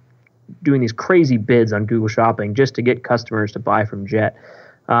Jet is just doing these crazy bids on Google Shopping just to get customers to buy from Jet.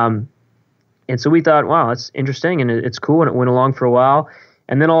 And so we thought, wow, that's interesting and it's cool, and it went along for a while.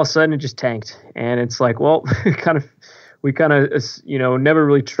 And then all of a sudden it just tanked. And it's like, well, we never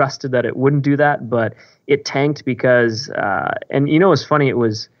really trusted that it wouldn't do that, but it tanked because, and it's funny, it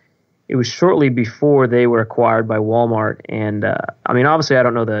was shortly before they were acquired by Walmart. And obviously I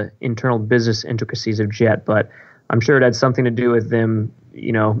don't know the internal business intricacies of Jet, but I'm sure it had something to do with them,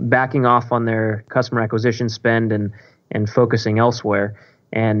 backing off on their customer acquisition spend and focusing elsewhere.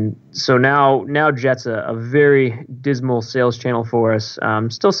 And so now Jet's a very dismal sales channel for us.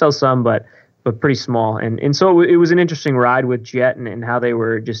 Still sell some, but pretty small. And so it was an interesting ride with Jet and how they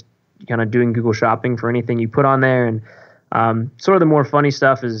were just kind of doing Google Shopping for anything you put on there. And sort of the more funny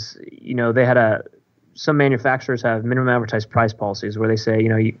stuff is, they had some manufacturers have minimum advertised price policies where they say,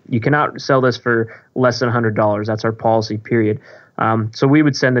 you cannot sell this for less than $100. That's our policy, period. So we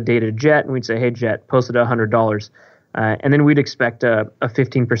would send the data to Jet and we'd say, hey, Jet, post it at $100. And then we'd expect a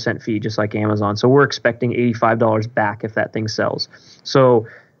 15% fee, just like Amazon. So we're expecting $85 back if that thing sells. So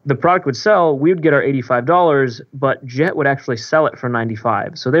the product would sell, we would get our $85, but Jet would actually sell it for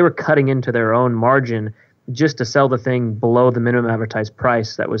 $95. So they were cutting into their own margin just to sell the thing below the minimum advertised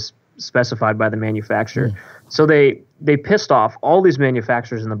price that was specified by the manufacturer. So they pissed off all these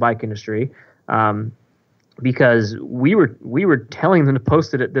manufacturers in the bike industry because we were telling them to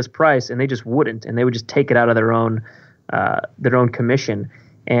post it at this price and they just wouldn't, and they would just take it out of their own commission.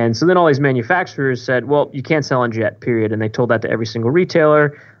 And so then all these manufacturers said, well, you can't sell on Jet, period. And they told that to every single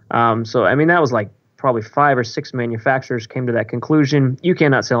retailer. So I mean, that was like probably 5 or 6 manufacturers came to that conclusion. You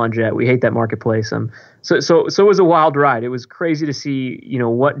cannot sell on Jet. We hate that marketplace. So it was a wild ride. It was crazy to see,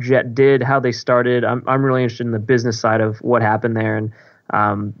 what Jet did, how they started. I'm really interested in the business side of what happened there, and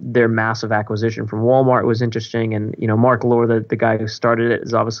their massive acquisition from Walmart was interesting. And Mark Lohr, the guy who started it,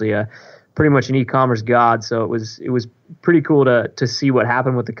 is obviously pretty much an e-commerce god. So it was pretty cool to see what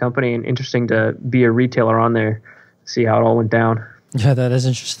happened with the company, and interesting to be a retailer on there, see how it all went down. Yeah, that is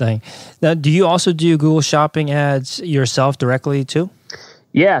interesting. Now, do you also do Google Shopping ads yourself directly too?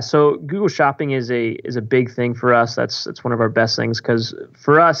 Yeah, so Google Shopping is a big thing for us. That's one of our best things, because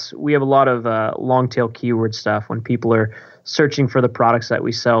for us, we have a lot of long tail keyword stuff. When people are searching for the products that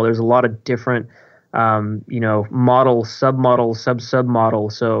we sell, there's a lot of different model, submodel,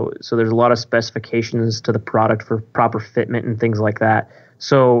 submodel. So there's a lot of specifications to the product for proper fitment and things like that.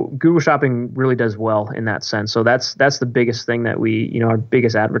 So Google Shopping really does well in that sense. So that's the biggest thing that our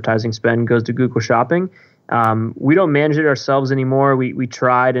biggest advertising spend goes to Google Shopping. We don't manage it ourselves anymore. We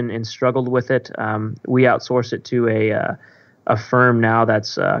tried and struggled with it. We outsource it to a firm now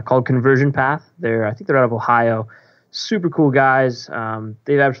that's called Conversion Path. I think they're out of Ohio. Super cool guys.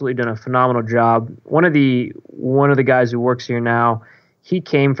 They've absolutely done a phenomenal job. One of the guys who works here now, he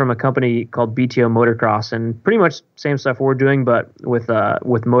came from a company called BTO Motocross, and pretty much same stuff we're doing, but with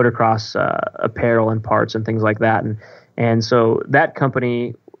motocross apparel and parts and things like that. And so that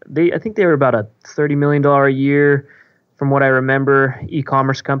company, I think they were about a $30 million a year, from what I remember,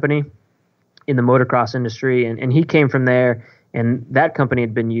 e-commerce company in the motocross industry. And he came from there, and that company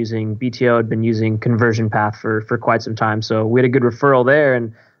BTO had been using Conversion Path for quite some time. So we had a good referral there,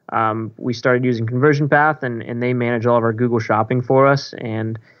 and we started using Conversion Path, and they manage all of our Google Shopping for us,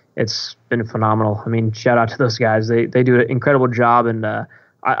 and it's been phenomenal. I mean, shout out to those guys. They do an incredible job, and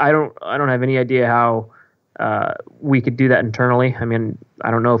I don't have any idea how we could do that internally. I mean, I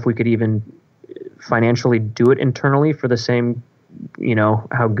don't know if we could even financially do it internally for the same,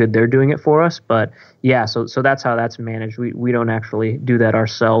 how good they're doing it for us. But yeah, so that's how that's managed. We don't actually do that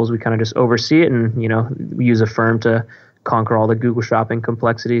ourselves. We kind of just oversee it, and we use a firm to conquer all the Google Shopping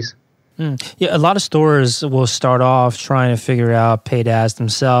complexities. Yeah, a lot of stores will start off trying to figure out paid ads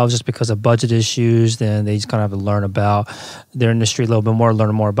themselves just because of budget issues. Then they just kind of have to learn about their industry a little bit more,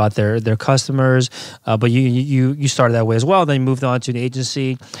 learn more about their customers. But you started that way as well. Then you moved on to an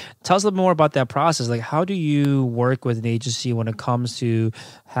agency. Tell us a little more about that process. Like, how do you work with an agency when it comes to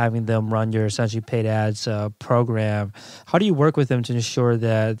having them run your essentially paid ads program? How do you work with them to ensure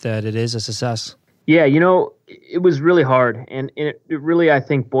that it is a success? Yeah, it was really hard, and it really, I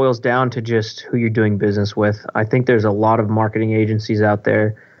think, boils down to just who you're doing business with. I think there's a lot of marketing agencies out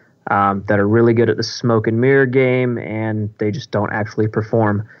there that are really good at the smoke and mirror game, and they just don't actually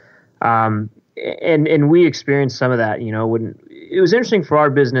perform. And we experienced some of that. When it was interesting for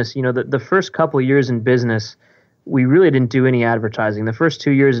our business, the first couple of years in business, we really didn't do any advertising. The first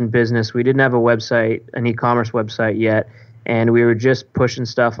 2 years in business, we didn't have a website, an e-commerce website yet. And we were just pushing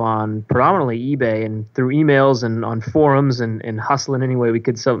stuff on predominantly eBay and through emails and on forums and hustling any way we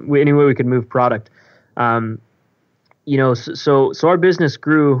could move product. So our business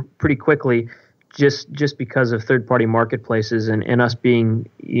grew pretty quickly just because of third-party marketplaces and us being,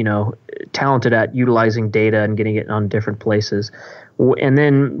 talented at utilizing data and getting it on different places. And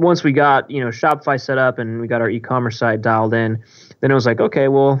then once we got, Shopify set up and we got our e-commerce site dialed in, then it was like, okay,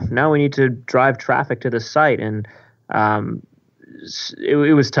 well, now we need to drive traffic to the site. And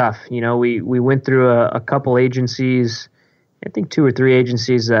it was tough. We went through a couple agencies, I think 2 or 3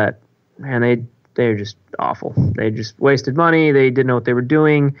 agencies that, man, they're just awful. They just wasted money. They didn't know what they were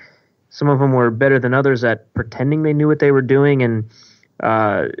doing. Some of them were better than others at pretending they knew what they were doing, and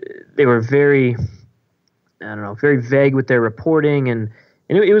they were very vague with their reporting, and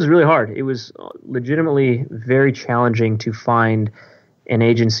it was really hard. It was legitimately very challenging to find an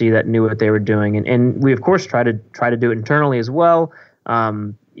agency that knew what they were doing, and we of course try to do it internally as well.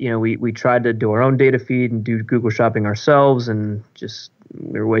 We tried to do our own data feed and do Google Shopping ourselves, and just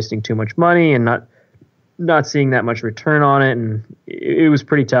we were wasting too much money and not seeing that much return on it, and it was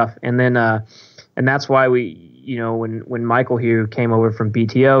pretty tough. And then and that's why when Michael here came over from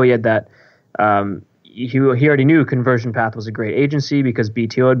BTO, he had that. He already knew Conversion Path was a great agency because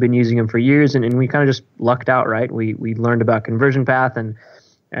BTO had been using them for years, and we kind of just lucked out, right? We learned about Conversion Path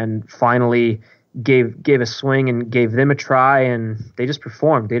and finally gave a swing and gave them a try, and they just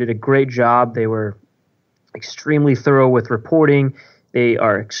performed. They did a great job. They were extremely thorough with reporting. They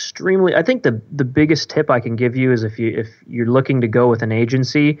are extremely. I think the biggest tip I can give you is if you're looking to go with an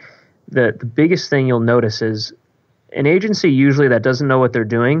agency, the biggest thing you'll notice is an agency usually that doesn't know what they're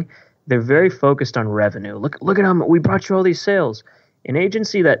doing. They're very focused on revenue. Look at them. We brought you all these sales. An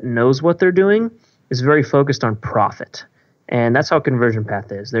agency that knows what they're doing is very focused on profit, and that's how Conversion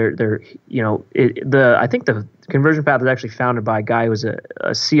Path is. I think the Conversion Path was actually founded by a guy who was a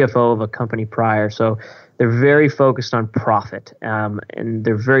CFO of a company prior. So they're very focused on profit, and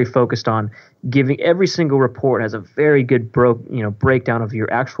they're very focused on giving every single report has a very good breakdown of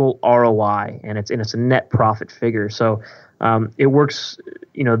your actual ROI, and it's a net profit figure. So it works.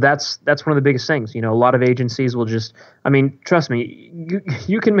 That's one of the biggest things. A lot of agencies will just. I mean, trust me,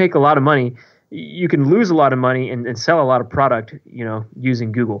 you can make a lot of money. You can lose a lot of money and sell a lot of product.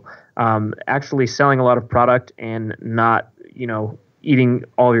 Using Google. Actually selling a lot of product and not eating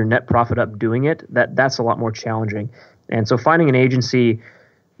all your net profit up doing it, that's a lot more challenging. And so finding an agency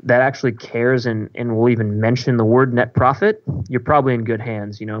that actually cares and will even mention the word net profit, you're probably in good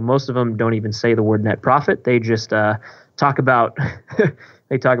hands. Most of them don't even say the word net profit. They just talk about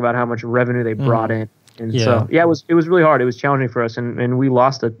how much revenue they brought in. And so it was really hard. It was challenging for us, and we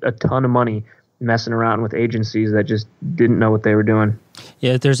lost a ton of money messing around with agencies that just didn't know what they were doing.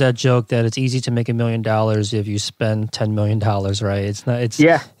 Yeah, there's that joke that it's easy to make $1 million if you spend $10 million, right? It's not.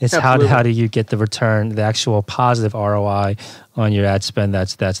 It's how do you get the return, the actual positive ROI on your ad spend?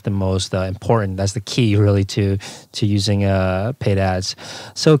 That's the most important. That's the key, really, to using paid ads.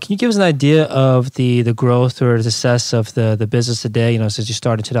 So, can you give us an idea of the growth or the success of the business today? Since you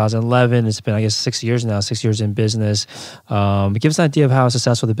started in 2011, it's been 6 years now. 6 years in business. Give us an idea of how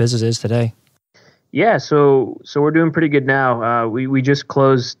successful the business is today. Yeah, so we're doing pretty good now. We just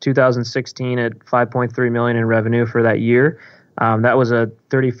closed 2016 at $5.3 million in revenue for that year. That was a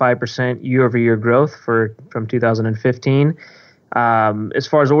 35% year-over-year growth from 2015. As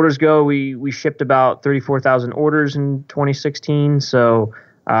far as orders go, we shipped about 34,000 orders in 2016. So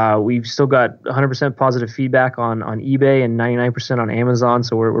we've still got 100% positive feedback on eBay and 99% on Amazon.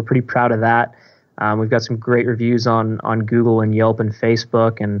 So we're pretty proud of that. We've got some great reviews on Google and Yelp and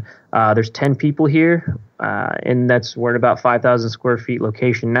Facebook, and there's 10 people here, and we're at about 5,000 square feet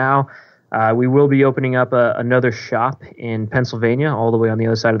location now. We will be opening up another shop in Pennsylvania, all the way on the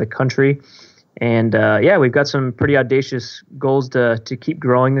other side of the country, and we've got some pretty audacious goals to keep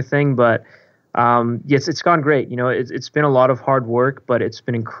growing the thing. But yes, it's gone great. It's been a lot of hard work, but it's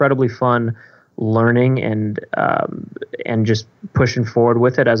been incredibly fun learning and just pushing forward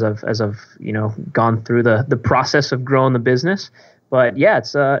with it as I've gone through the process of growing the business. But yeah,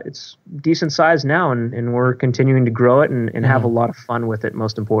 it's decent size now, and we're continuing to grow it and have a lot of fun with it,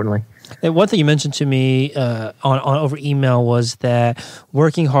 most importantly. And one thing you mentioned to me on over email was that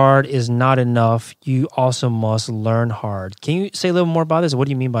working hard is not enough. You also must learn hard. Can you say a little more about this? What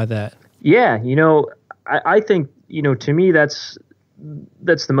do you mean by that? Yeah, I think to me that's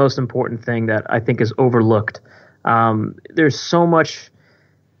the most important thing that I think is overlooked. There's so much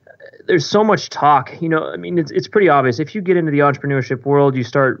talk. It's pretty obvious. If you get into the entrepreneurship world, you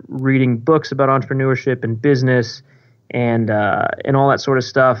start reading books about entrepreneurship and business and all that sort of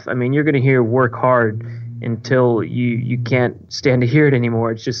stuff. You're going to hear work hard until you can't stand to hear it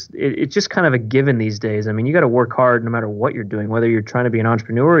anymore. It's just kind of a given these days. You got to work hard no matter what you're doing, whether you're trying to be an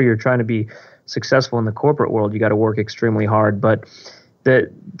entrepreneur or you're trying to be successful in the corporate world. You got to work extremely hard. But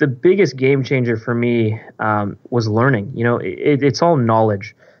the biggest game changer for me was learning. It's all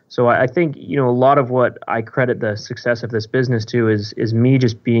knowledge. So I think a lot of what I credit the success of this business to is me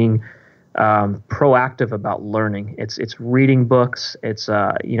just being proactive about learning. It's reading books. It's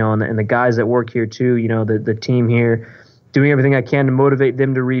and the guys that work here too. The team here, doing everything I can to motivate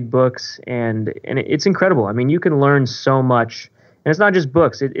them to read books, and it's incredible. You can learn so much And it's not just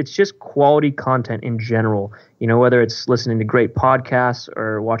books. It's just quality content in general. Whether it's listening to great podcasts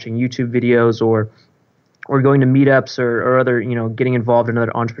or watching YouTube videos or going to meetups or other, getting involved in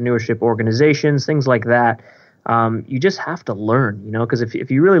other entrepreneurship organizations, things like that. You just have to learn, because if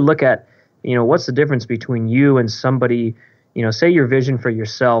you really look at, what's the difference between you and somebody, say your vision for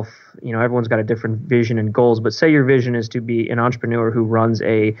yourself, everyone's got a different vision and goals, but say your vision is to be an entrepreneur who runs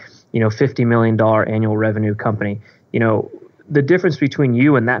a, $50 million annual revenue company. The difference between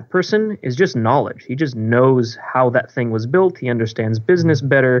you and that person is just knowledge. He just knows how that thing was built. He understands business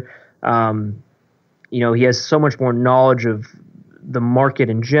better. He has so much more knowledge of the market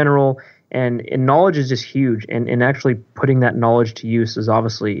in general, and knowledge is just huge. And actually putting that knowledge to use is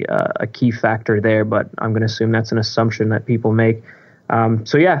obviously a key factor there, but I'm going to assume that's an assumption that people make.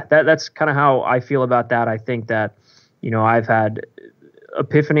 So yeah, that's kind of how I feel about that. I think that, I've had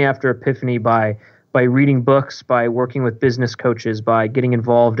epiphany after epiphany by reading books, by working with business coaches, by getting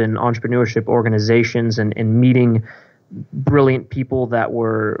involved in entrepreneurship organizations and meeting brilliant people that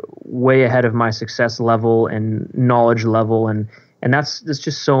were way ahead of my success level and knowledge level. And that's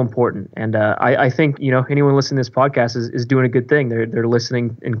just so important. And I think, anyone listening to this podcast is doing a good thing. They're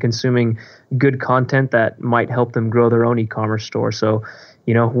listening and consuming good content that might help them grow their own e-commerce store. So,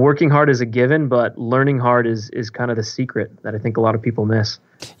 working hard is a given, but learning hard is kind of the secret that I think a lot of people miss.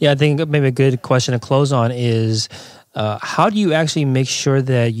 Yeah, I think maybe a good question to close on is, how do you actually make sure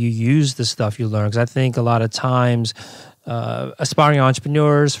that you use the stuff you learn? Because I think a lot of times aspiring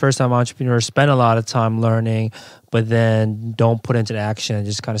entrepreneurs, first-time entrepreneurs spend a lot of time learning, but then don't put into action and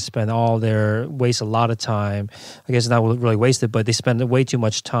just kind of waste a lot of time. I guess not really wasted, but they spend way too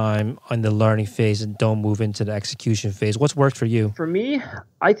much time on the learning phase and don't move into the execution phase. What's worked for you? For me,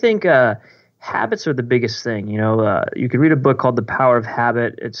 I think habits are the biggest thing. You could read a book called The Power of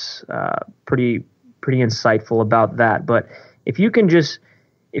Habit. It's pretty insightful about that. But if you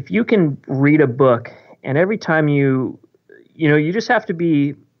can read a book, and every time you just have to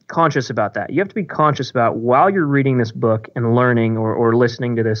be conscious about that. You have to be conscious about, while you're reading this book and learning or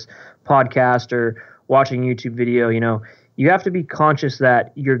listening to this podcast or watching YouTube video, you have to be conscious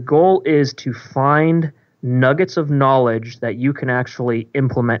that your goal is to find nuggets of knowledge that you can actually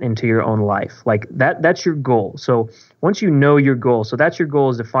implement into your own life. Like that's your goal. So once you know your goal, so that's your goal,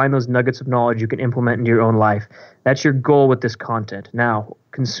 is to find those nuggets of knowledge you can implement into your own life. That's your goal with this content. Now,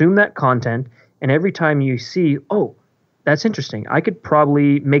 consume that content, and every time you see, oh, that's interesting, I could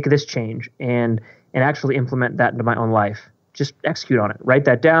probably make this change and actually implement that into my own life. Just execute on it. Write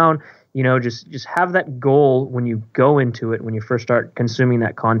that down. Just have that goal when you go into it, when you first start consuming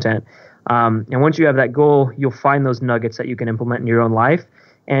that content. And once you have that goal, you'll find those nuggets that you can implement in your own life.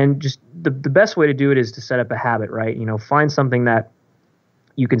 And just the best way to do it is to set up a habit, right? Find something that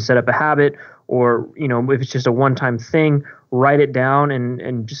you can set up a habit, or, if it's just a one-time thing, write it down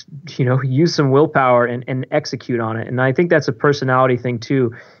and just, use some willpower and execute on it. And I think that's a personality thing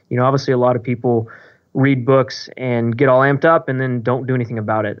too. Obviously a lot of people read books and get all amped up and then don't do anything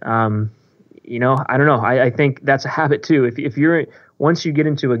about it. I don't know. I think that's a habit too. If you're, once you get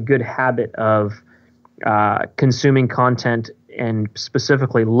into a good habit of consuming content and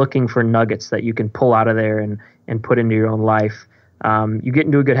specifically looking for nuggets that you can pull out of there and put into your own life, you get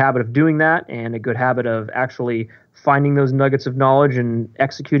into a good habit of doing that, and a good habit of actually finding those nuggets of knowledge and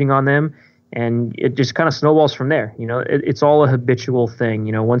executing on them. And it just kind of snowballs from there. It's all a habitual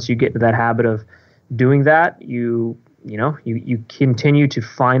thing. Once you get into that habit of doing that, you continue to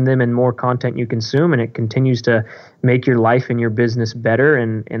find them in more content you consume, and it continues to make your life and your business better.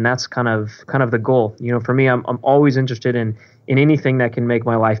 And that's kind of the goal. For me, I'm always interested in anything that can make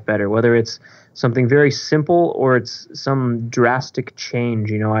my life better, whether it's something very simple or it's some drastic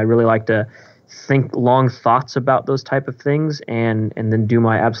change. I really like to think long thoughts about those type of things and then do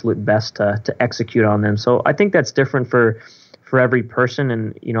my absolute best to execute on them. So I think that's different for every person.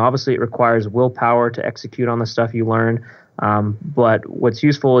 And, obviously it requires willpower to execute on the stuff you learn. But what's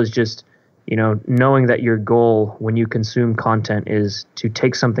useful is just, knowing that your goal when you consume content is to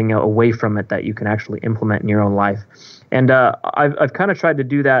take something away from it that you can actually implement in your own life. And I've kind of tried to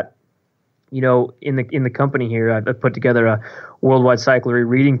do that, in the company here. I've put together a worldwide cyclery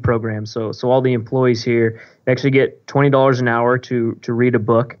reading program. So all the employees here actually get $20 an hour to read a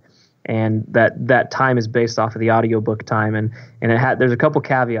book. And that time is based off of the audiobook time. And there's a couple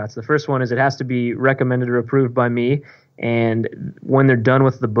caveats. The first one is it has to be recommended or approved by me. And when they're done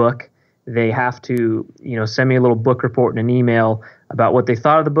with the book, they have to, send me a little book report and an email about what they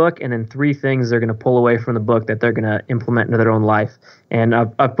thought of the book, and then 3 things they're going to pull away from the book that they're going to implement into their own life. And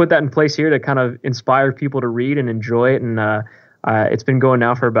I've put that in place here to kind of inspire people to read and enjoy it. And it's been going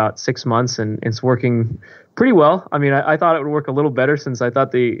now for about 6 months, and it's working Pretty well. I mean, I thought it would work a little better since I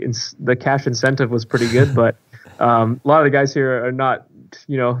thought the cash incentive was pretty good, but a lot of the guys here are not,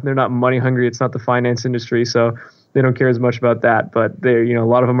 they're not money hungry. It's not the finance industry, so they don't care as much about that. But they're, a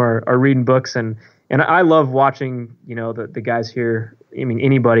lot of them are reading books, and I love watching, the guys here. I mean,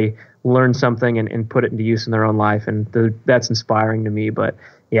 anybody learn something and put it into use in their own life, and that's inspiring to me. But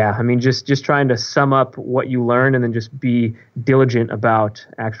yeah, I mean, just trying to sum up what you learn and then just be diligent about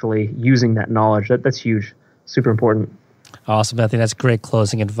actually using that knowledge. That's huge. Super important. Awesome. I think that's great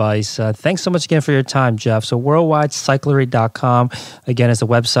closing advice. Thanks so much again for your time, Jeff. So worldwidecyclery.com, again, is the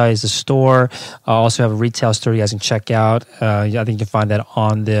website, is the store. I also have a retail store you guys can check out. I think you can find that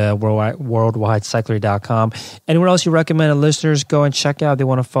on the worldwidecyclery.com. Anywhere else you recommend listeners go and check out? They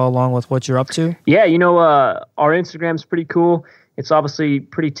want to follow along with what you're up to? Yeah, our Instagram's pretty cool. It's obviously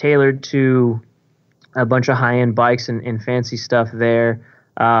pretty tailored to a bunch of high-end bikes and fancy stuff there.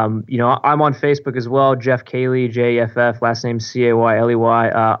 I'm on Facebook as well, Jeff Cayley, Jeff, last name Cayley.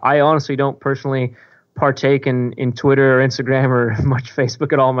 I honestly don't personally partake in Twitter or Instagram or much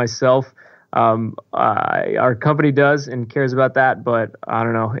Facebook at all myself. Our company does and cares about that, but I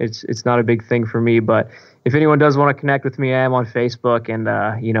don't know. It's not a big thing for me. But if anyone does want to connect with me, I am on Facebook, and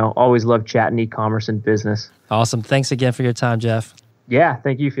always love chatting e-commerce and business. Awesome. Thanks again for your time, Jeff. Yeah,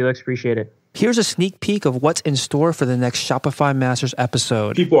 thank you, Felix. Appreciate it. Here's a sneak peek of what's in store for the next Shopify Masters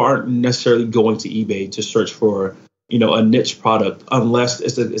episode. People aren't necessarily going to eBay to search for, a niche product unless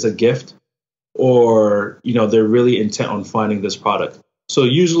it's a gift or, they're really intent on finding this product. So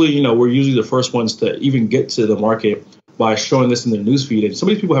usually, we're usually the first ones to even get to the market by showing this in their newsfeed. And some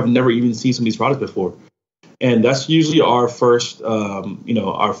of these people have never even seen some of these products before. And that's usually our first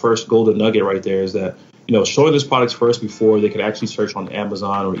golden nugget right there is that, showing those products first before they can actually search on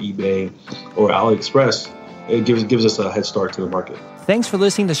Amazon or eBay or AliExpress, it gives us a head start to the market. Thanks for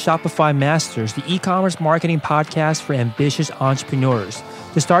listening to Shopify Masters, the e-commerce marketing podcast for ambitious entrepreneurs.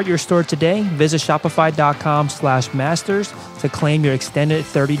 To start your store today, visit shopify.com/masters to claim your extended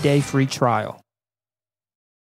 30-day free trial.